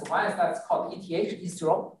tokens. One is that's called ETH,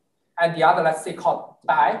 Ethereum, and the other, let's say, called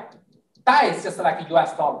DAI. DAI is just like a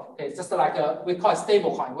US dollar. Okay, it's just like we call it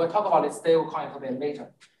stable coin. We'll talk about it stable coin a bit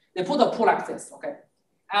later. They put a pool like this, okay?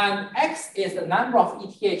 And X is the number of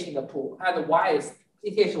ETH in the pool, and Y is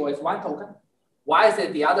ETH is one token. Y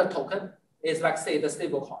is the other token, is like say the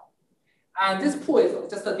stable coin. And this pool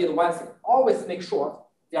is just did one thing. Always make sure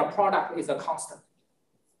their product is a constant.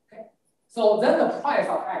 Okay. So then the price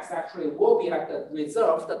of X actually will be like the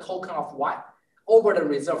reserved token of Y over the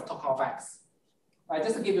reserved token of X.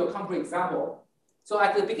 Just to give you a concrete example. So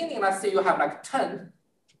at the beginning, let's say you have like 10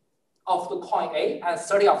 of the coin A and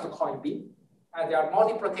 30 of the coin B, and their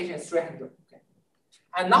multiplication is 300. Okay.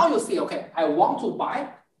 And now you see, okay, I want to buy,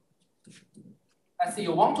 let's say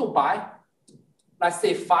you want to buy, let's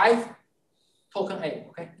say 5 token A,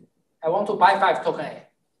 okay? I want to buy 5 token A.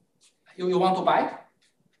 You want to buy it?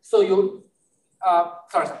 So you,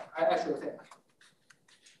 sorry, I should say.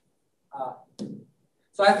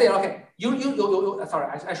 So I say, okay,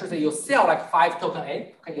 sorry, I should say you sell like 5 token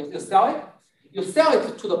A, okay, you sell it. You sell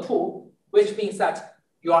it to the pool, which means that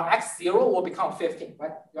your X0 will become 15,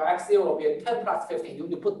 right? Your X0 will be 10 plus 15.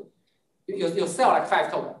 You sell like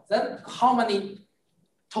 5 tokens. Then how many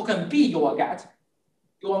token B you will get?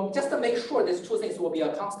 You will just to make sure these two things will be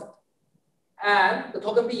a constant. And the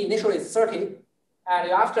token B initially is 30,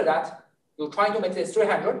 and after that, you're trying to make this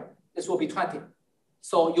 300, this will be 20.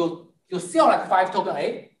 So you sell like 5 token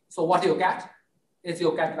A, so what you get is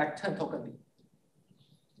you get like 10 token B.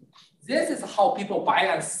 This is how people buy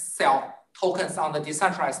and sell tokens on the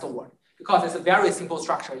decentralized world, because it's a very simple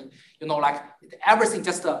structure. Like everything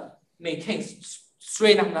just maintains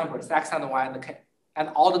straight up numbers, X and Y and K. And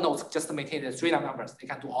all the nodes just maintain the straight up numbers. They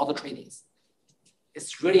can do all the tradings.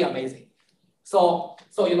 It's really amazing. So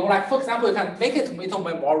like for example, you can make it a little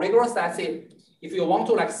bit more rigorous. Let's say if you want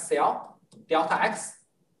to like sell delta X,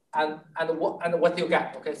 and what you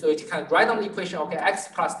get. Okay, so you can write down the equation. Okay, X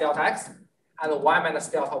plus delta X and Y minus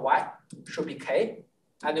delta Y should be K,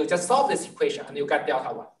 and you just solve this equation and you get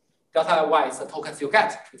delta Y. Delta Y is the tokens you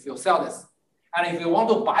get if you sell this. And if you want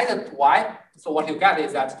to buy the Y, so what you get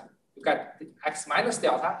is that you get X minus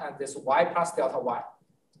delta, and this Y plus delta Y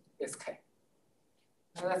is K.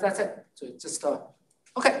 And that's it. So it's just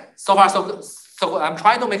okay. So far so good. So good. I'm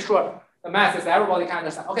trying to make sure the math is everybody can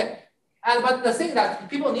understand. Okay. But the thing that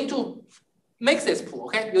people need to make this pool,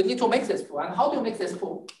 okay? You need to make this pool. And how do you make this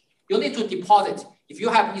pool? You need to deposit. If you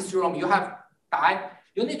have Ethereum, you have DAI,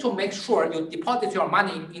 you need to make sure you deposit your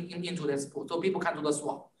money into this pool so people can do the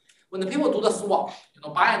swap. When the people do the swap,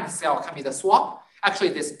 buy and sell can be the swap. Actually,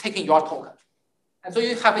 it is taking your token. And so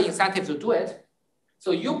you have an incentive to do it.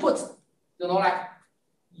 So you put,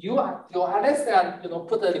 you at least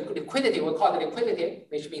put the liquidity, we call it liquidity,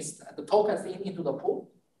 which means the tokens into the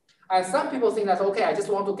pool. And some people think that, okay, I just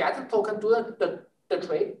want to get the token, do the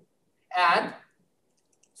trade. And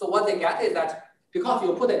so what they get is that because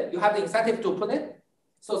you put it, you have the incentive to put it.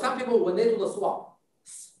 So some people, when they do the swap,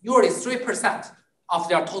 usually 3% of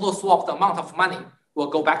their total swapped amount of money will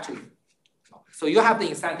go back to you. So you have the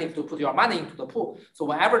incentive to put your money into the pool. So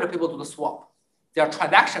whenever the people do the swap, their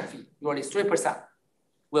transaction fee, usually 3%,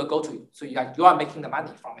 will go to you. So you are making the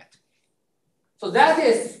money from it. So that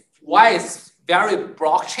is why it's very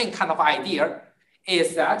blockchain kind of idea,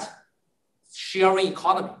 is that sharing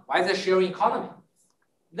economy. Why is it sharing economy?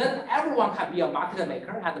 Then everyone can be a market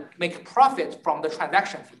maker and make profit from the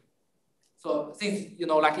transaction fee. So since,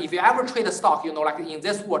 like if you ever trade a stock, like in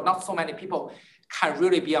this world, not so many people can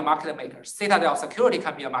really be a market maker. Citadel Security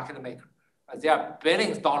can be a market maker. They are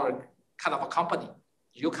billions-dollar kind of a company.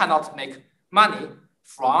 You cannot make money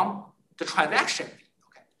from the transaction fee.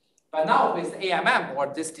 Okay. But now with AMM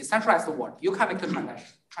or this decentralized world, you can make the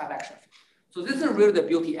transaction fee. So this is really the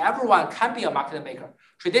beauty. Everyone can be a market maker.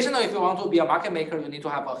 Traditionally, if you want to be a market maker, you need to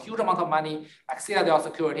have a huge amount of money, like Citadel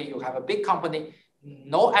Security. You have a big company,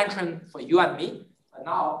 no entrant for you and me. But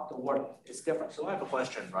now the world is different. So I have a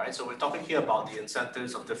question, right? So we're talking here about the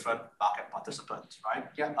incentives of different market participants, right?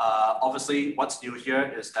 Yeah. Obviously, what's new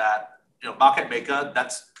here is that market maker,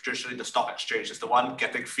 that's traditionally the stock exchange, is the one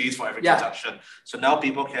getting fees for every transaction. So now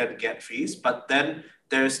people can get fees, but then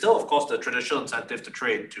there is still, of course, the traditional incentive to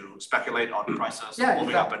trade, to speculate on prices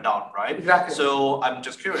moving up and down, right? Exactly. So I'm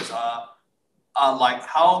just curious, like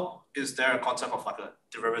how is there a concept of like a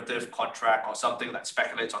derivative contract or something that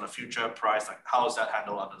speculates on a future price? Like how is that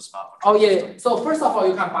handled under the smart contract? Oh yeah. So first of all,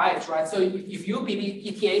 you can buy it, right? So if you believe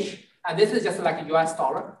ETH, and this is just like a US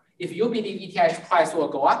dollar, if you believe ETH price will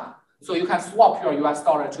go up, so you can swap your US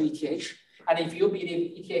dollar to ETH. And if you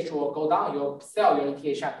believe ETH will go down, you'll sell your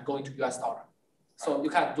ETH and go into US dollar. So you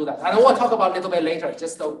can do that. And we'll talk about a little bit later,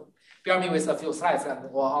 just to bear me with a few slides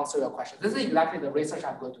and we'll answer your question. This is exactly the research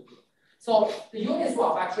I'm going to do. So the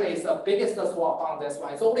Uniswap actually is the biggest swap on this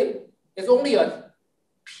one. It's only a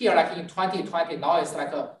peer like in 2020. Now it's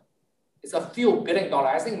like it's a few $1 billion.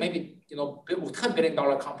 I think maybe $10 billion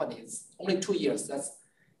companies. Only 2 years. That's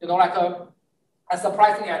and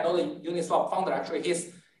surprisingly, I know the Uniswap founder actually.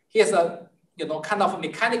 He's a kind of a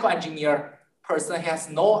mechanical engineer person. He has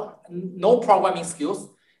no programming skills.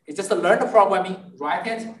 He just learned the programming, write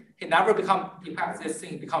it. He never this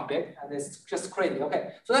thing become big, and it's just crazy.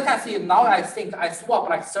 Okay, so you can see now I think I swap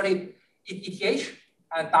like 30 ETH,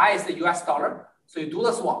 and that is the US dollar. So you do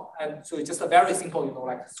the swap, and so it's just a very simple,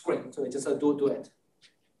 like screen. So you just do it,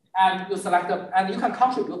 and you select and you can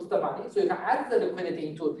contribute the money. So you can add the liquidity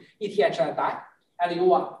into ETH and DAI, and you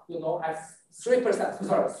want, as 3%,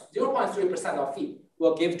 sorry, 0.3% of fee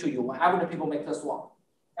will give to you whenever the people make the swap,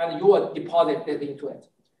 and you will deposit it into it.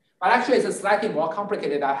 But actually, it's slightly more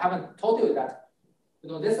complicated. I haven't told you that.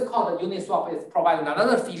 This is called the Uniswap. Is providing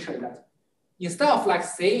another feature that instead of like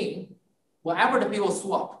saying whenever the people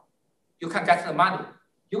swap, you can get the money.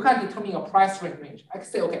 You can determine a price range. I can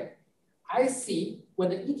say, okay, I see when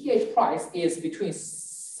the ETH price is between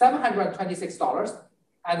 $726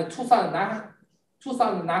 and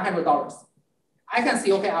 $2,900. I can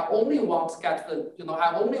say, okay, I only want to get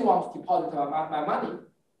I only want to deposit my money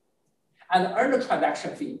and earn the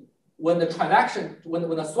transaction fee when the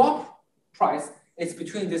swap price is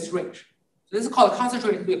between this range. So this is called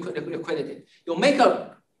concentrated liquidity. You make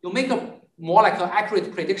a more like an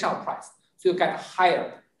accurate prediction of price. So you get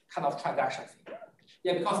higher kind of transaction fee.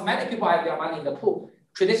 Yeah, because many people have their money in the pool.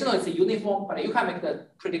 Traditionally, it's uniform, but you can make the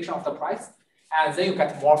prediction of the price, and then you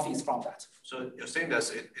get more fees from that. So you're saying there's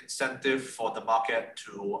an incentive for the market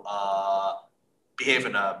to behave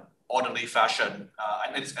in an orderly fashion.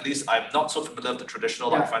 And at least I'm not so familiar with the traditional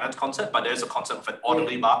finance concept, but there's a concept of an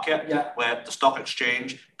orderly market where the stock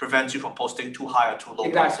exchange prevents you from posting too high or too low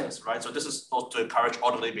prices, right? So this is supposed to encourage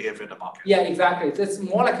orderly behavior in the market. Yeah, exactly. It's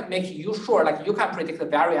more like making you sure, like you can predict a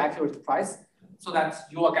very accurate price so that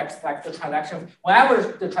you will get like the transaction. Whenever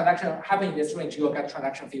the transaction happen in this range, you will get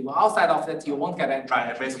transaction fee. Well, outside of that, you won't get any. Right,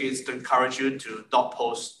 and basically it's to encourage you to not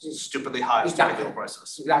post stupidly high or stupidly low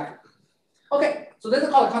prices. Exactly. Okay, so this is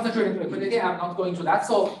called concentrated liquidity. I'm not going to that.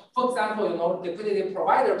 So for example, liquidity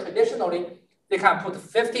provider, traditionally, they can put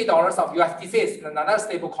 $50 of USDC in another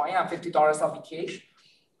stable coin and $50 of ETH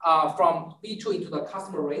from B2 into the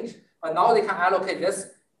customer range. But now they can allocate this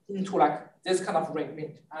into like this kind of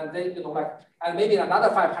range. And then, and maybe another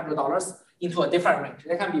 $500 into a different range.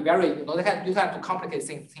 They can be very, you can have to complicate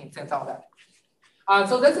things on that.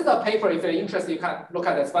 So this is a paper, if you're interested, you can look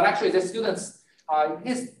at this. But actually the students,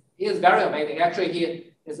 he is very amazing.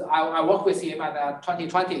 Actually, I worked with him at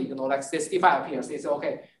 2020, like this DeFi appears. He said,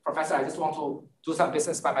 okay, professor, I just want to do some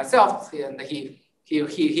business by myself. And he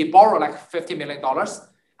borrowed like $50 million,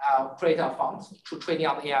 create a fund to trading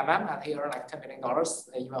on AMM, and he earned like $10 million,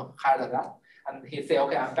 even higher than that. And he said,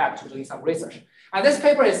 okay, I'm back to doing some research. And this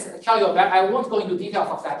paper is tell you about, I won't go into details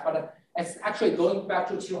of that, but it's actually going back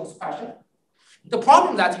to Qirong's question. The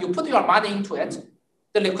problem that you put your money into it,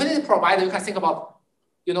 the liquidity provider, you can think about,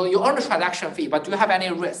 you earn the transaction fee, but do you have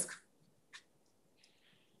any risk?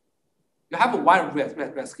 You have one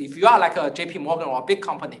risk. If you are like a JP Morgan or a big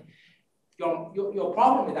company, your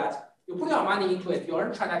problem is that you put your money into it, you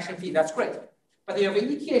earn transaction fee, that's great. But if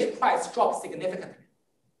the ETH price drops significantly,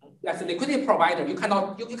 as a liquidity provider, you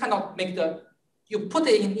cannot make you put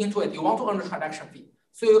it into it, you want to earn the transaction fee.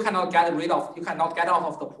 So you cannot get out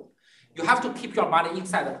of the pool. You have to keep your money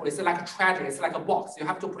inside the pool. It's like a treasury, it's like a box. You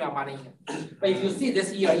have to put your money in. But if you see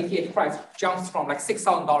this year ETH price jumps from like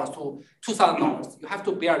 $6,000 to $2,000, you have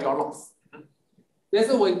to bear your loss. This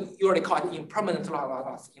is what you already call it impermanent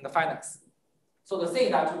loss in the finance. So the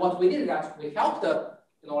thing that what we did is that we helped the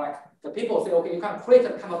people say, okay, you can create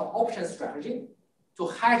a kind of option strategy to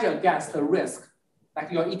hedge against the risk,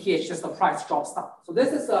 like your ETH just the price drops down. So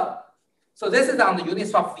this is on the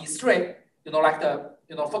Uniswap V3,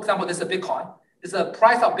 for example, this is Bitcoin. This is the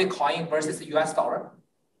price of Bitcoin versus the US dollar.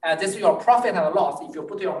 And this is your profit and loss. If you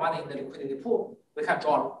put your money in the liquidity pool, we can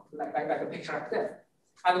draw like a picture like this.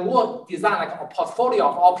 And we'll design like a portfolio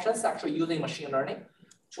of options actually using machine learning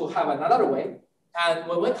to have another way. And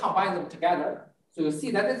when we combine them together, so you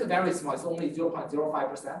see that it's very small, it's only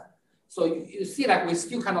 0.05%. So you see like we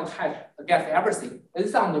still cannot hedge against everything.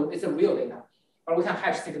 It's a real data, but we can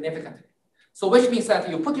hedge significantly. So which means that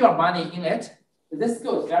you put your money in it, this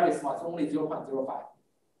scale is very small, it's only 0.05.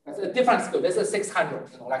 That's a different scale, this is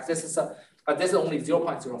 600, like this is but this is only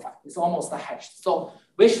 0.05. It's almost a hedge. So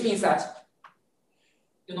which means that,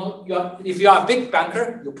 if you are a big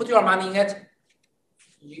banker, you put your money in it,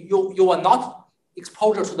 you are not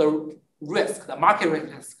exposure to the risk, the market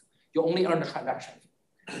risk. You only earn the transaction.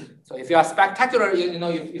 So if you are spectacular,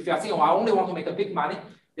 if you are saying, I only want to make a big money,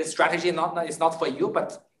 this strategy is not for you.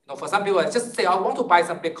 But for some people, just say, I want to buy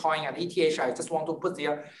some Bitcoin and ETH. I just want to put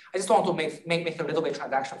there. I just want to make a little bit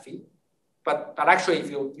transaction fee. But actually, if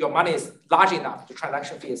your money is large enough, the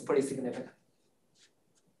transaction fee is pretty significant.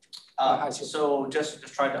 So just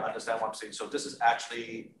trying to understand what I'm saying. So this is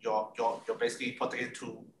actually you're basically putting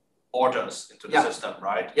into orders into the system,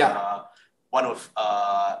 right? Yeah.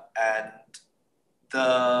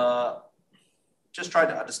 Just trying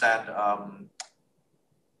to understand.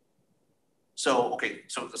 So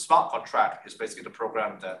the smart contract is basically the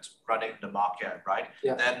program that's running the market, right?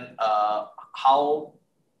 Yeah. Then how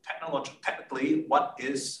technically what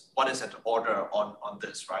is an order on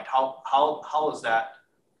this, right? How is that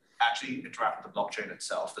actually interact with the blockchain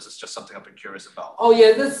itself? This is just something I've been curious about. Oh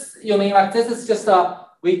yeah, this is just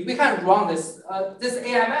we can run this. This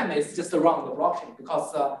AMM is just around the blockchain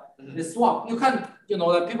because the swap you can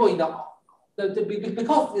the people in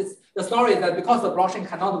because the story is that because the blockchain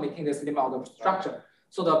cannot maintain this limit of the structure,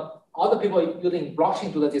 so the other people using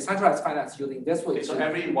blockchain to the decentralized finance using this way. Okay, so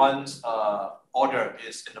everyone's order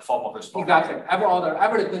is in the form of this blockchain. Exactly.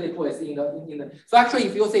 Every liquidity pool is in the. So actually,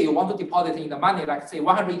 if you say you want to deposit in the money, like say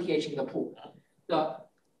 100 ETH in the pool,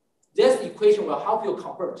 this equation will help you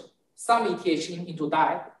convert some ETH into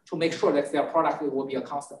DAI to make sure that their product will be a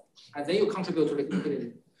constant, and then you contribute to the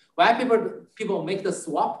liquidity. When people make the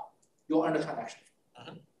swap, you earn the transaction.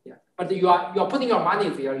 Yeah, but you are putting your money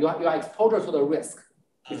there. You are exposed to the risk.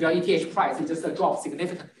 If your ETH price it just drops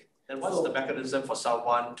significantly. Then what's the mechanism for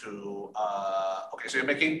someone to so you're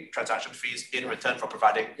making transaction fees in return for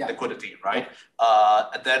providing liquidity, right?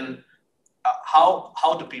 And then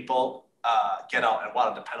how do people get out, and what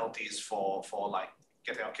are the penalties for like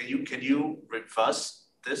getting out? Can you reverse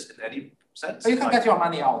this in any sense? You can get your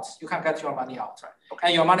money out. You can get your money out, right? Okay.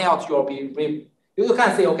 And your money out, you'll be you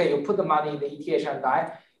can say, okay, you put the money in the ETH and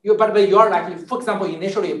DAI. But you're like, for example,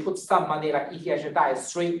 initially you put some money like ETH and DAI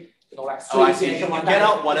is three. I see. You get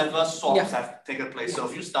out whatever swaps have taken place. So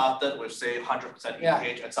if you started with say 100%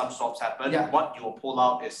 ETH and some swaps happen, what you will pull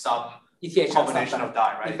out is some ETH combination of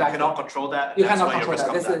DAI, right? Exactly. You cannot control that. You cannot control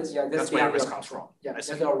that. This is where your risk comes from. Yeah, that's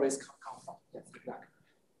where your risk comes from. Yes, exactly.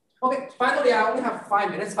 Okay, finally, I only have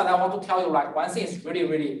 5 minutes, but I want to tell you like one thing is really,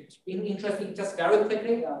 really interesting. Just very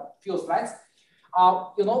quickly, a few slides.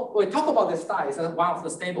 We talk about this DAI as one of the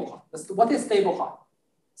stablecoin. What is stablecoin?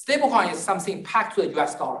 Stablecoin is something packed to the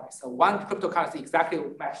US dollar. So one cryptocurrency exactly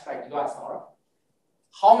matched like US dollar.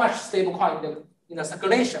 How much stablecoin in the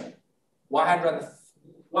circulation?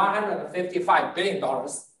 $155 billion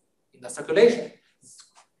in the circulation.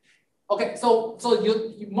 Okay, so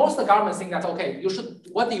most of the government think that okay,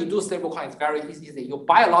 what do you do? Stablecoin is very easy. You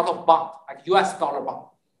buy a lot of bond, like US dollar bond.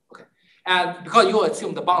 Okay, and because you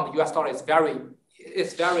assume the bond, the US dollar is very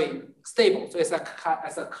stable, so it's a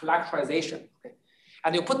collateralization. Okay.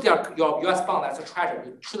 and you put your US bond as a treasury,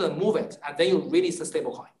 you shouldn't move it, and then you release the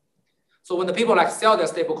stablecoin. So when the people like sell their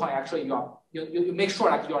stablecoin, actually you make sure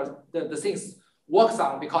like the things works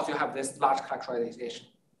on because you have this large collateralization.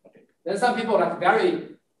 Then some people like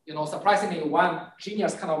very, surprisingly, one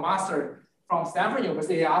genius kind of master from Stanford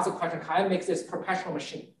University asked the question, can I make this perpetual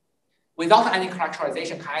machine? Without any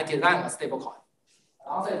collateralization, can I design a stablecoin?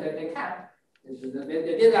 The answer is that they can.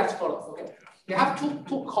 They did that for us. Okay. They have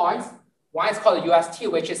two coins. One is called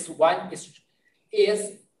UST, which is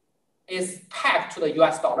is pegged to the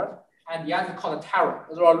US dollar, and the other is called Terra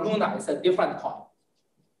or Luna. It's a different coin.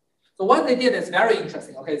 So what they did is very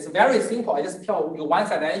interesting. Okay, it's very simple. I just tell you one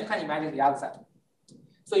side, and you can imagine the other side.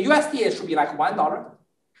 So USD should be like $1,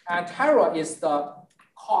 and Terra is the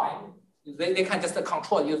coin. They can just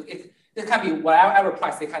control it. It can be whatever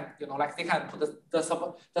price they can, they can put the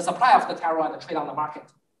supply of the Terra and trade on the market.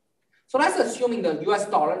 So let's assuming the US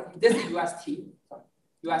dollar, this is UST.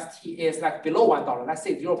 UST is like below $1. Let's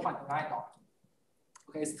say $0.9.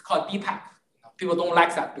 Okay, it's called DPEG. People don't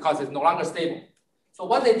like that because it's no longer stable. So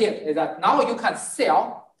what they did is that now you can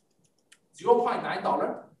sell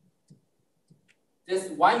 $0.9. This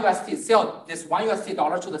one UST, sell this one UST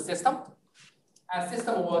dollar to the system, and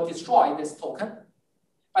system will destroy this token,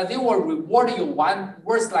 but they will reward you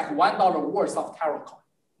worth like $1 worth of Terra coin.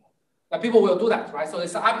 But people will do that, right? So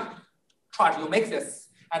it's an arbitrage. You make this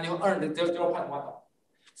and you earn the $0.1.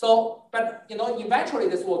 So, but eventually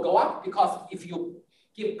this will go up because if you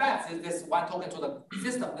give back this one token to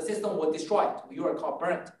the system will destroy it. You are called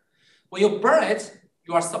burn it. When you burn it,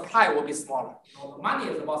 your supply will be smaller. The money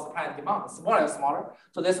is about supply and demand. Smaller is smaller.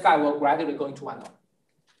 So this guy will gradually go into $1.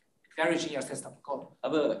 Very genius system. Go. I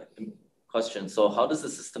have a question. So how does the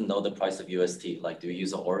system know the price of UST? Like, do you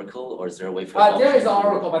use an oracle, or is there a way for? There is an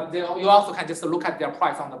oracle, but you also can just look at their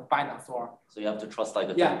price on the Binance or. So you have to trust like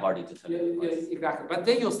a third party to tell you. Yeah, exactly. But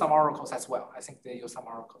they use some oracles as well. I think they use some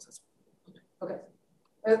oracles as well. Okay.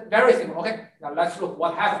 Very simple. Okay. Now let's look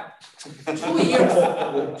what happened. 2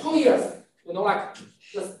 years. 2 years. Like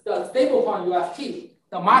the stablecoin UST,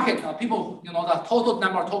 the market, people, the total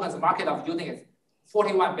number of tokens, the market of using it,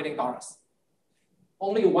 $41 billion.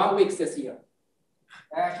 Only 1 week this year.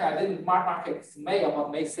 Actually, I didn't mark it. It's May,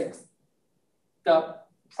 about May 6th. The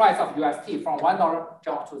price of UST from $1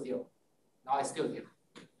 jumped to 0. Now it's still 0.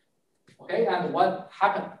 Okay, and what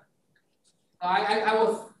happened? I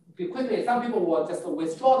was quickly. Some people will just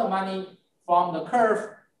withdraw the money from the curve.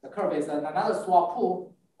 The curve is another swap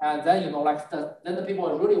pool, and then then the people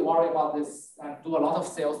are really worried about this and do a lot of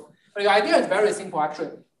sales. But the idea is very simple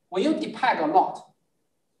actually. When you depeg a lot,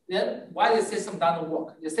 then why the system doesn't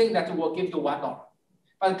work? You're saying that it will give you $1.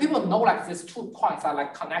 But people know like these two coins are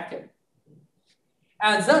like connected.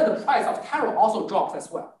 And then the price of Terra also drops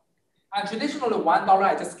as well. And traditionally $1,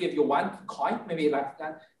 I just give you one coin, maybe like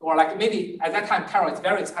that, or like maybe at that time Terra is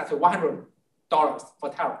very expensive, $100 for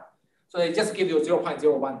Terra. So they just give you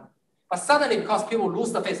 0.01. But suddenly because people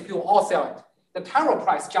lose the faith, people all sell it. The Terra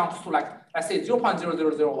price jumps to like, let's say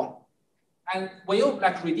 0.0001. And when you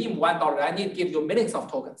like redeem $1, I need to give you millions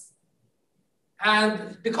of tokens.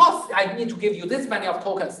 And because I need to give you this many of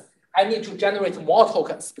tokens, I need to generate more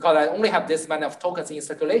tokens because I only have this many of tokens in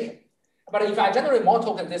circulation. But if I generate more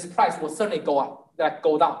tokens, this price will certainly go up,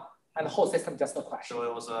 go down, and the whole system just crash. So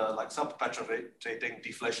it was a like self-perpetuating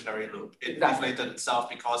deflationary loop. It deflated itself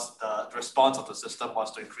because the response of the system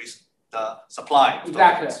was to increase the supply.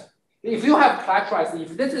 Exactly. If you have collateralized,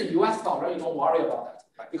 if this is US dollar, you don't worry about that.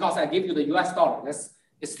 Right? Because I give you the US dollar,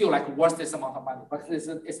 it's still like worth this amount of money, but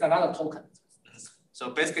it's another token.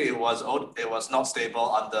 So basically, it was not stable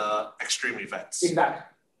under extreme events. Exactly.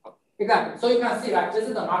 Exactly. So you can see like this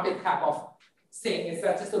is the market cap of thing. It's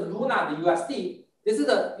just the Luna, the USD. This is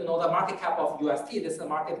the the market cap of UST. This is the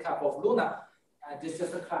market cap of Luna, and this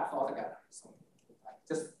just collapse altogether. So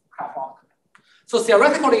just crap out. So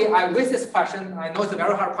theoretically, I raise this question. I know it's a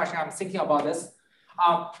very hard question. I'm thinking about this.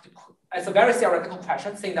 It's a very theoretical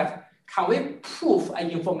question, saying that can we prove an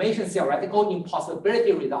information theoretical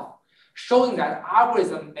impossibility result, showing that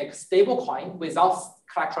algorithm makes stable coin without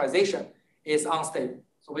collateralization is unstable.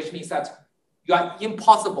 So which means that you are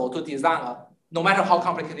impossible to design no matter how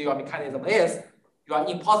complicated your mechanism is, you are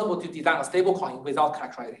impossible to design a stable coin without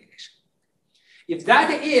collateralization. If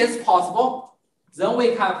that is possible, then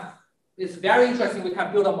we can, it's very interesting, we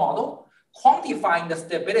can build a model quantifying the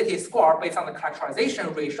stability score based on the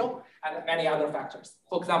collateralization ratio and many other factors.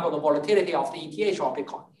 For example, the volatility of the ETH or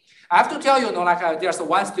Bitcoin. I have to tell you, there's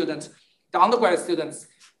one student, the undergraduate students,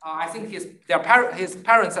 I think his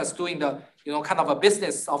parents are doing the kind of a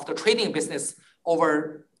business of the trading business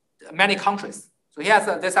over many countries. So he has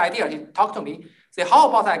this idea. He talked to me. Say, how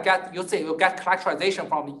about you get characterization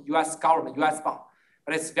from the U.S. government, U.S. bond,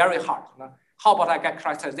 but it's very hard. How about I get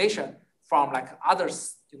characterization from like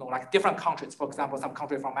others, like different countries, for example, some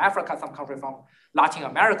country from Africa, some country from Latin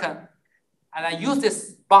America, and I use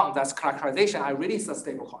this bond as characterization, I release a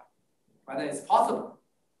stable coin. Whether it's possible.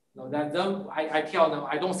 Then I tell them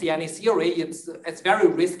I don't see any theory. It's very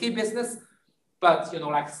risky business, but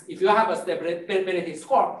like if you have a stability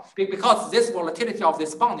score, because this volatility of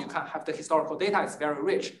this bond, you can have the historical data is very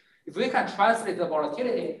rich. If we can translate the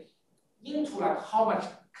volatility into like how much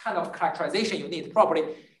kind of characterization you need, probably,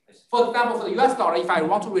 for example, for the US dollar, if I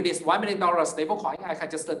want to release $1 million stable coin, I can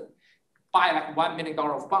just buy like $1 million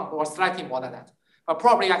of bond or slightly more than that. But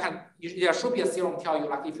probably there should be a theorem tell you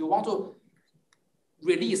like if you want to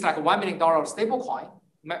release like $1 million of stable coin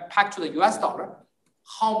pegged to the US dollar,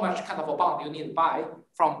 how much kind of a bond you need to buy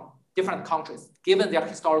from different countries, given their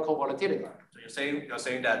historical volatility. So you're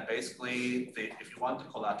saying that basically, if you want to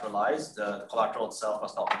collateralize, the collateral itself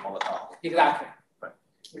must not be volatile. Exactly. Right.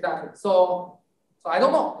 Exactly. So I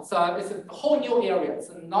don't know. It's a whole new area. It's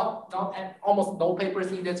not almost no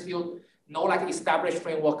papers in this field, no like established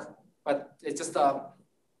framework, but it's just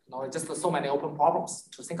it's just so many open problems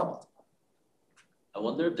to think about. I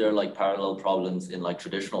wonder if there are like parallel problems in like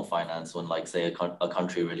traditional finance when like say a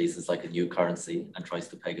country releases like a new currency and tries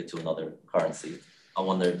to peg it to another currency. I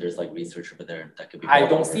wonder if there's like research over there that could be. I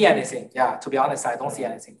don't see anything. Yeah, to be honest, I don't see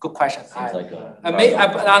anything. Good question. Seems like on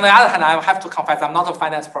the other hand, I have to confess, I'm not a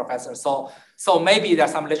finance professor, so maybe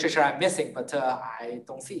there's some literature I'm missing, but I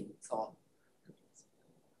don't see. So.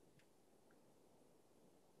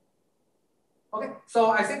 Okay,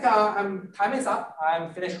 so I think time is up.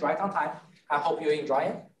 I'm finished right on time. I hope you enjoy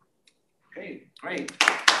it. Okay, great.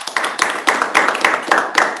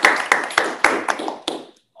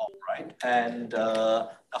 All right, and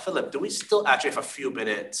now Philip, do we still actually have a few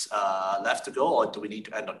minutes left to go, or do we need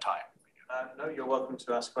to end on time? No, you're welcome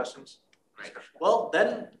to ask questions. Great. Well,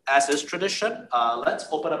 then, as is tradition, let's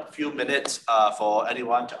open up a few minutes for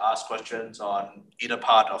anyone to ask questions on either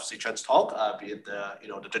part of Xi Chen's talk, be it the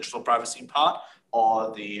the digital privacy part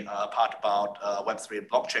or the part about Web3 and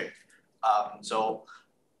blockchain.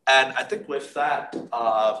 And I think with that,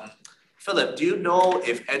 Philip, do you know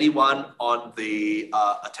if anyone on the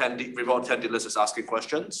remote attendee list is asking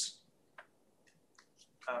questions?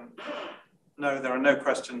 No, there are no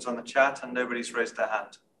questions on the chat and nobody's raised their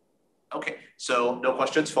hand. Okay, so no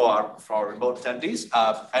questions for our remote attendees.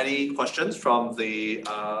 Any questions from the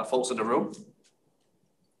folks in the room?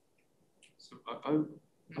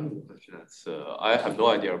 So I have no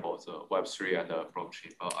idea about the Web3 and the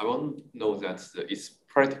blockchain, but I want to know that its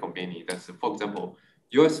practical meaning. That's, for example,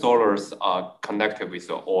 US dollars are connected with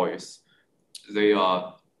the oils. They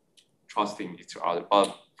are trusting each other.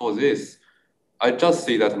 But for this, I just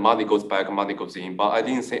see that money goes back, money goes in, but I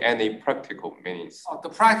didn't see any practical meanings. The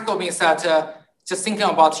practical means that just thinking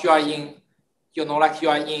about you are in, like you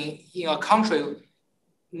are in a country,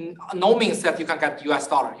 no means that you can get US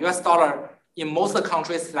dollar. US dollar in most of the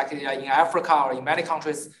countries, like in Africa or in many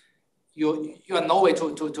countries, you are no way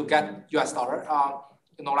to get US dollar.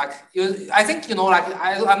 I think,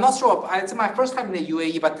 I'm not sure, it's my first time in the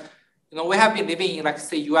UAE, but, we have been living in, like,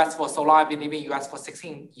 say, US for so long. I've been living in US for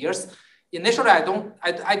 16 years. Initially, I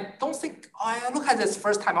don't think, I look at this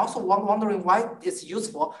first time, also wondering why it's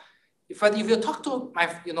useful. If you talk to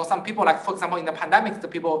some people, like, for example, in the pandemic, the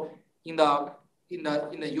people in the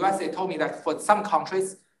US, they told me that for some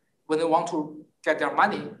countries, when they want to get their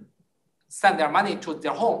money, send their money to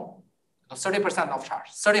their home, 30% of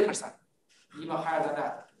charge, 30%, even higher than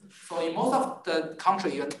that. So in most of the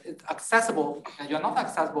country, it's accessible, and you're not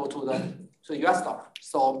accessible to the US dollar.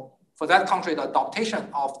 So for that country, the adoption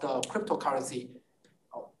of the cryptocurrency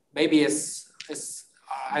maybe is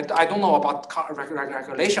I don't know about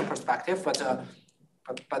regulation perspective,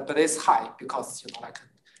 but it's high because like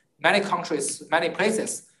many countries, many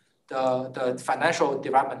places, the financial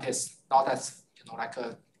development is not as like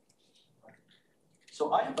a.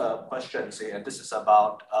 So I have a question, say, and this is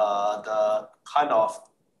about the kind of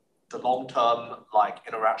the long-term like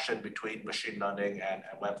interaction between machine learning and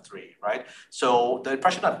Web3, right? So the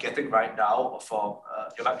impression I'm getting right now from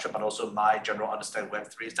your lecture, but also my general understanding of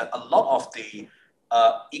Web3 is that a lot of the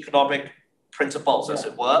economic principles, as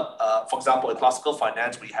it were, for example, in classical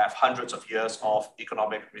finance, we have hundreds of years of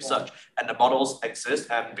economic research, and the models exist,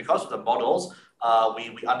 and because of the models,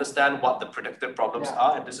 We understand what the predictive problems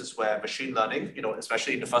are, and this is where machine learning,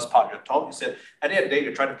 especially in the first part of your talk, you said at the end of the day,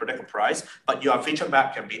 you're trying to predict a price, but your feature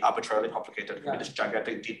map can be arbitrarily complicated. It can be this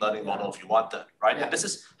gigantic deep learning model if you want it, right? And this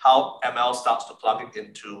is how ML starts to plug it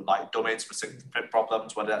into like domain-specific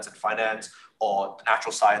problems, whether that's in finance or the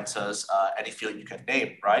natural sciences, any field you can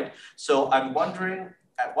name, right? So I'm wondering,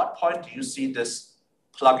 at what point do you see this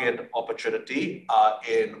plug-in opportunity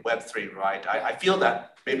in Web3, right? I feel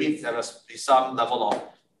that maybe there must be some level of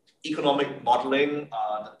economic modeling,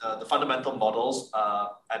 the fundamental models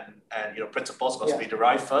and principles must be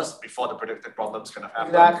derived first before the predictive problems kind of happen.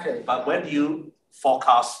 Exactly. But when do you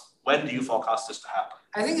forecast this to happen?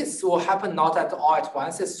 I think it will happen not at all at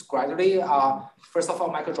once. It's gradually. First of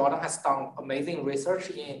all, Michael Jordan has done amazing research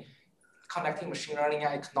in connecting machine learning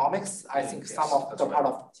and economics. I think some of the part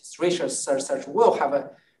of this research will have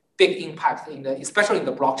a big impact especially in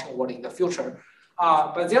the blockchain world in the future.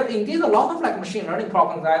 But there are indeed a lot of like machine learning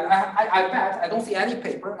problems. I bet I don't see any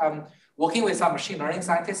paper. I'm working with some machine learning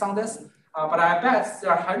scientists on this, but I bet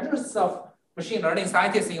there are hundreds of machine learning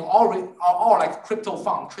scientists in all like crypto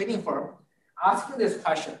fund trading firm asking this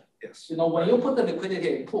question. Yes. When you put the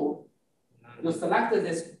liquidity pool, you selected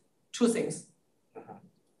these two things.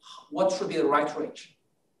 What should be the right range?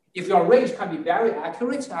 If your range can be very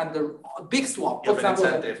accurate and the big swap, for example,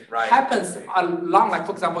 happens along, like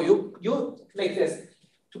for example, you make this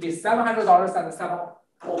to be $700 and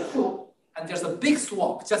 $702, and there's a big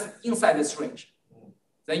swap just inside this range,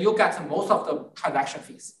 then you get most of the transaction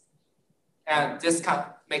fees. And this can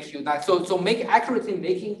make you that. So accurately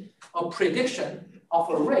making a prediction of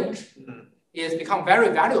a range is become very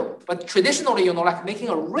valuable. But traditionally, like making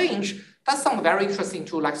a range, that sounds very interesting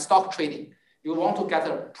to like stock trading. You want to get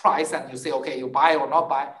a price and you say, okay, you buy or not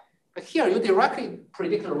buy. But here you directly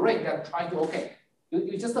predict a range and trying to, okay,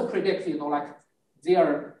 you just predict, like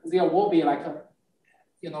there will be like a,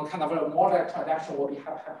 kind of a model transaction will be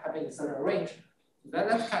happening in a certain range.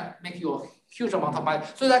 That can make you a huge amount of money.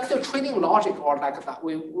 So like the trading logic or like that,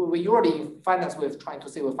 we usually in finance we're trying to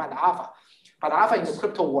say we find alpha. But alpha in the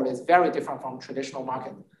crypto world is very different from traditional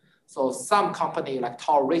market. So some company like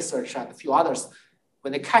Tower Research and a few others,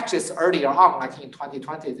 when they catch this earlier on, like in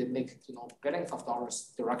 2020, they make billions of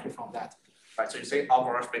dollars directly from that. Right. So you say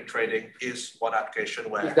algorithmic trading is one application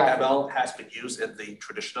where ML has been used in the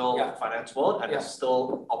traditional finance world, and there's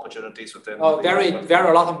still opportunities within. Very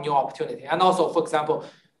a lot of new opportunity. And also, for example,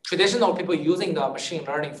 traditional people using the machine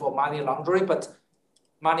learning for money laundering, but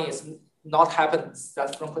money is not happen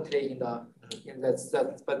that frequently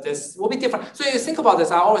but this will be different. So you think about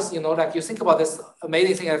this, I always, like you think about this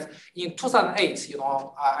amazing thing as in 2008,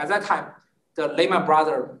 at that time, the Lehman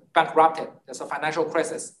Brothers bankrupted. There's a financial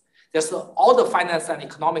crisis. There's all the finance and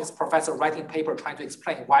economics professors writing paper trying to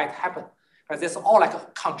explain why it happened. But there's all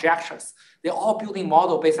like conjectures. They're all building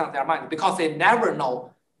model based on their mind because they never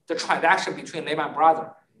know the transaction between Lehman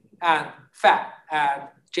Brothers and Fed and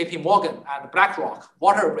JP Morgan and BlackRock,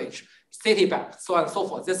 Waterbridge, Citibank, so on and so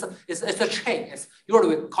forth. It's a chain. It's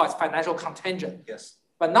usually we call it financial contingent. Yes.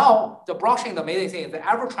 But now the blockchain, the amazing thing is the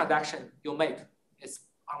every transaction you make is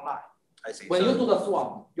online. I see. When you do the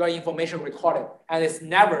swap, your information recorded, and it's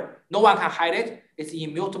no one can hide it. It's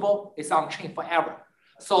immutable. It's on chain forever.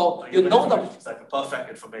 So you know it's like a perfect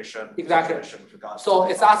information. Exactly. So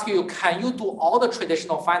it's asking you, can you do all the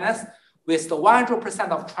traditional finance with the 100%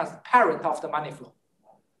 of transparent of the money flow?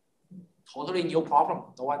 Totally new problem.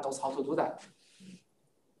 No one knows how to do that.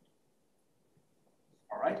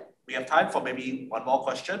 All right. We have time for maybe one more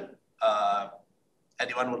question.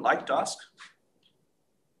 Anyone would like to ask?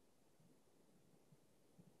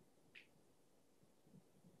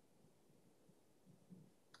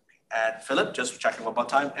 And Philip, just checking one more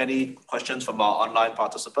time. Any questions from our online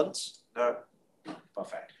participants? No?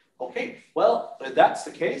 Perfect. Okay, well, if that's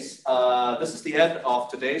the case, this is the end of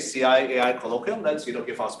today's CI AI Colloquium. Let's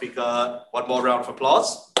give our speaker one more round of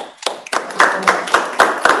applause.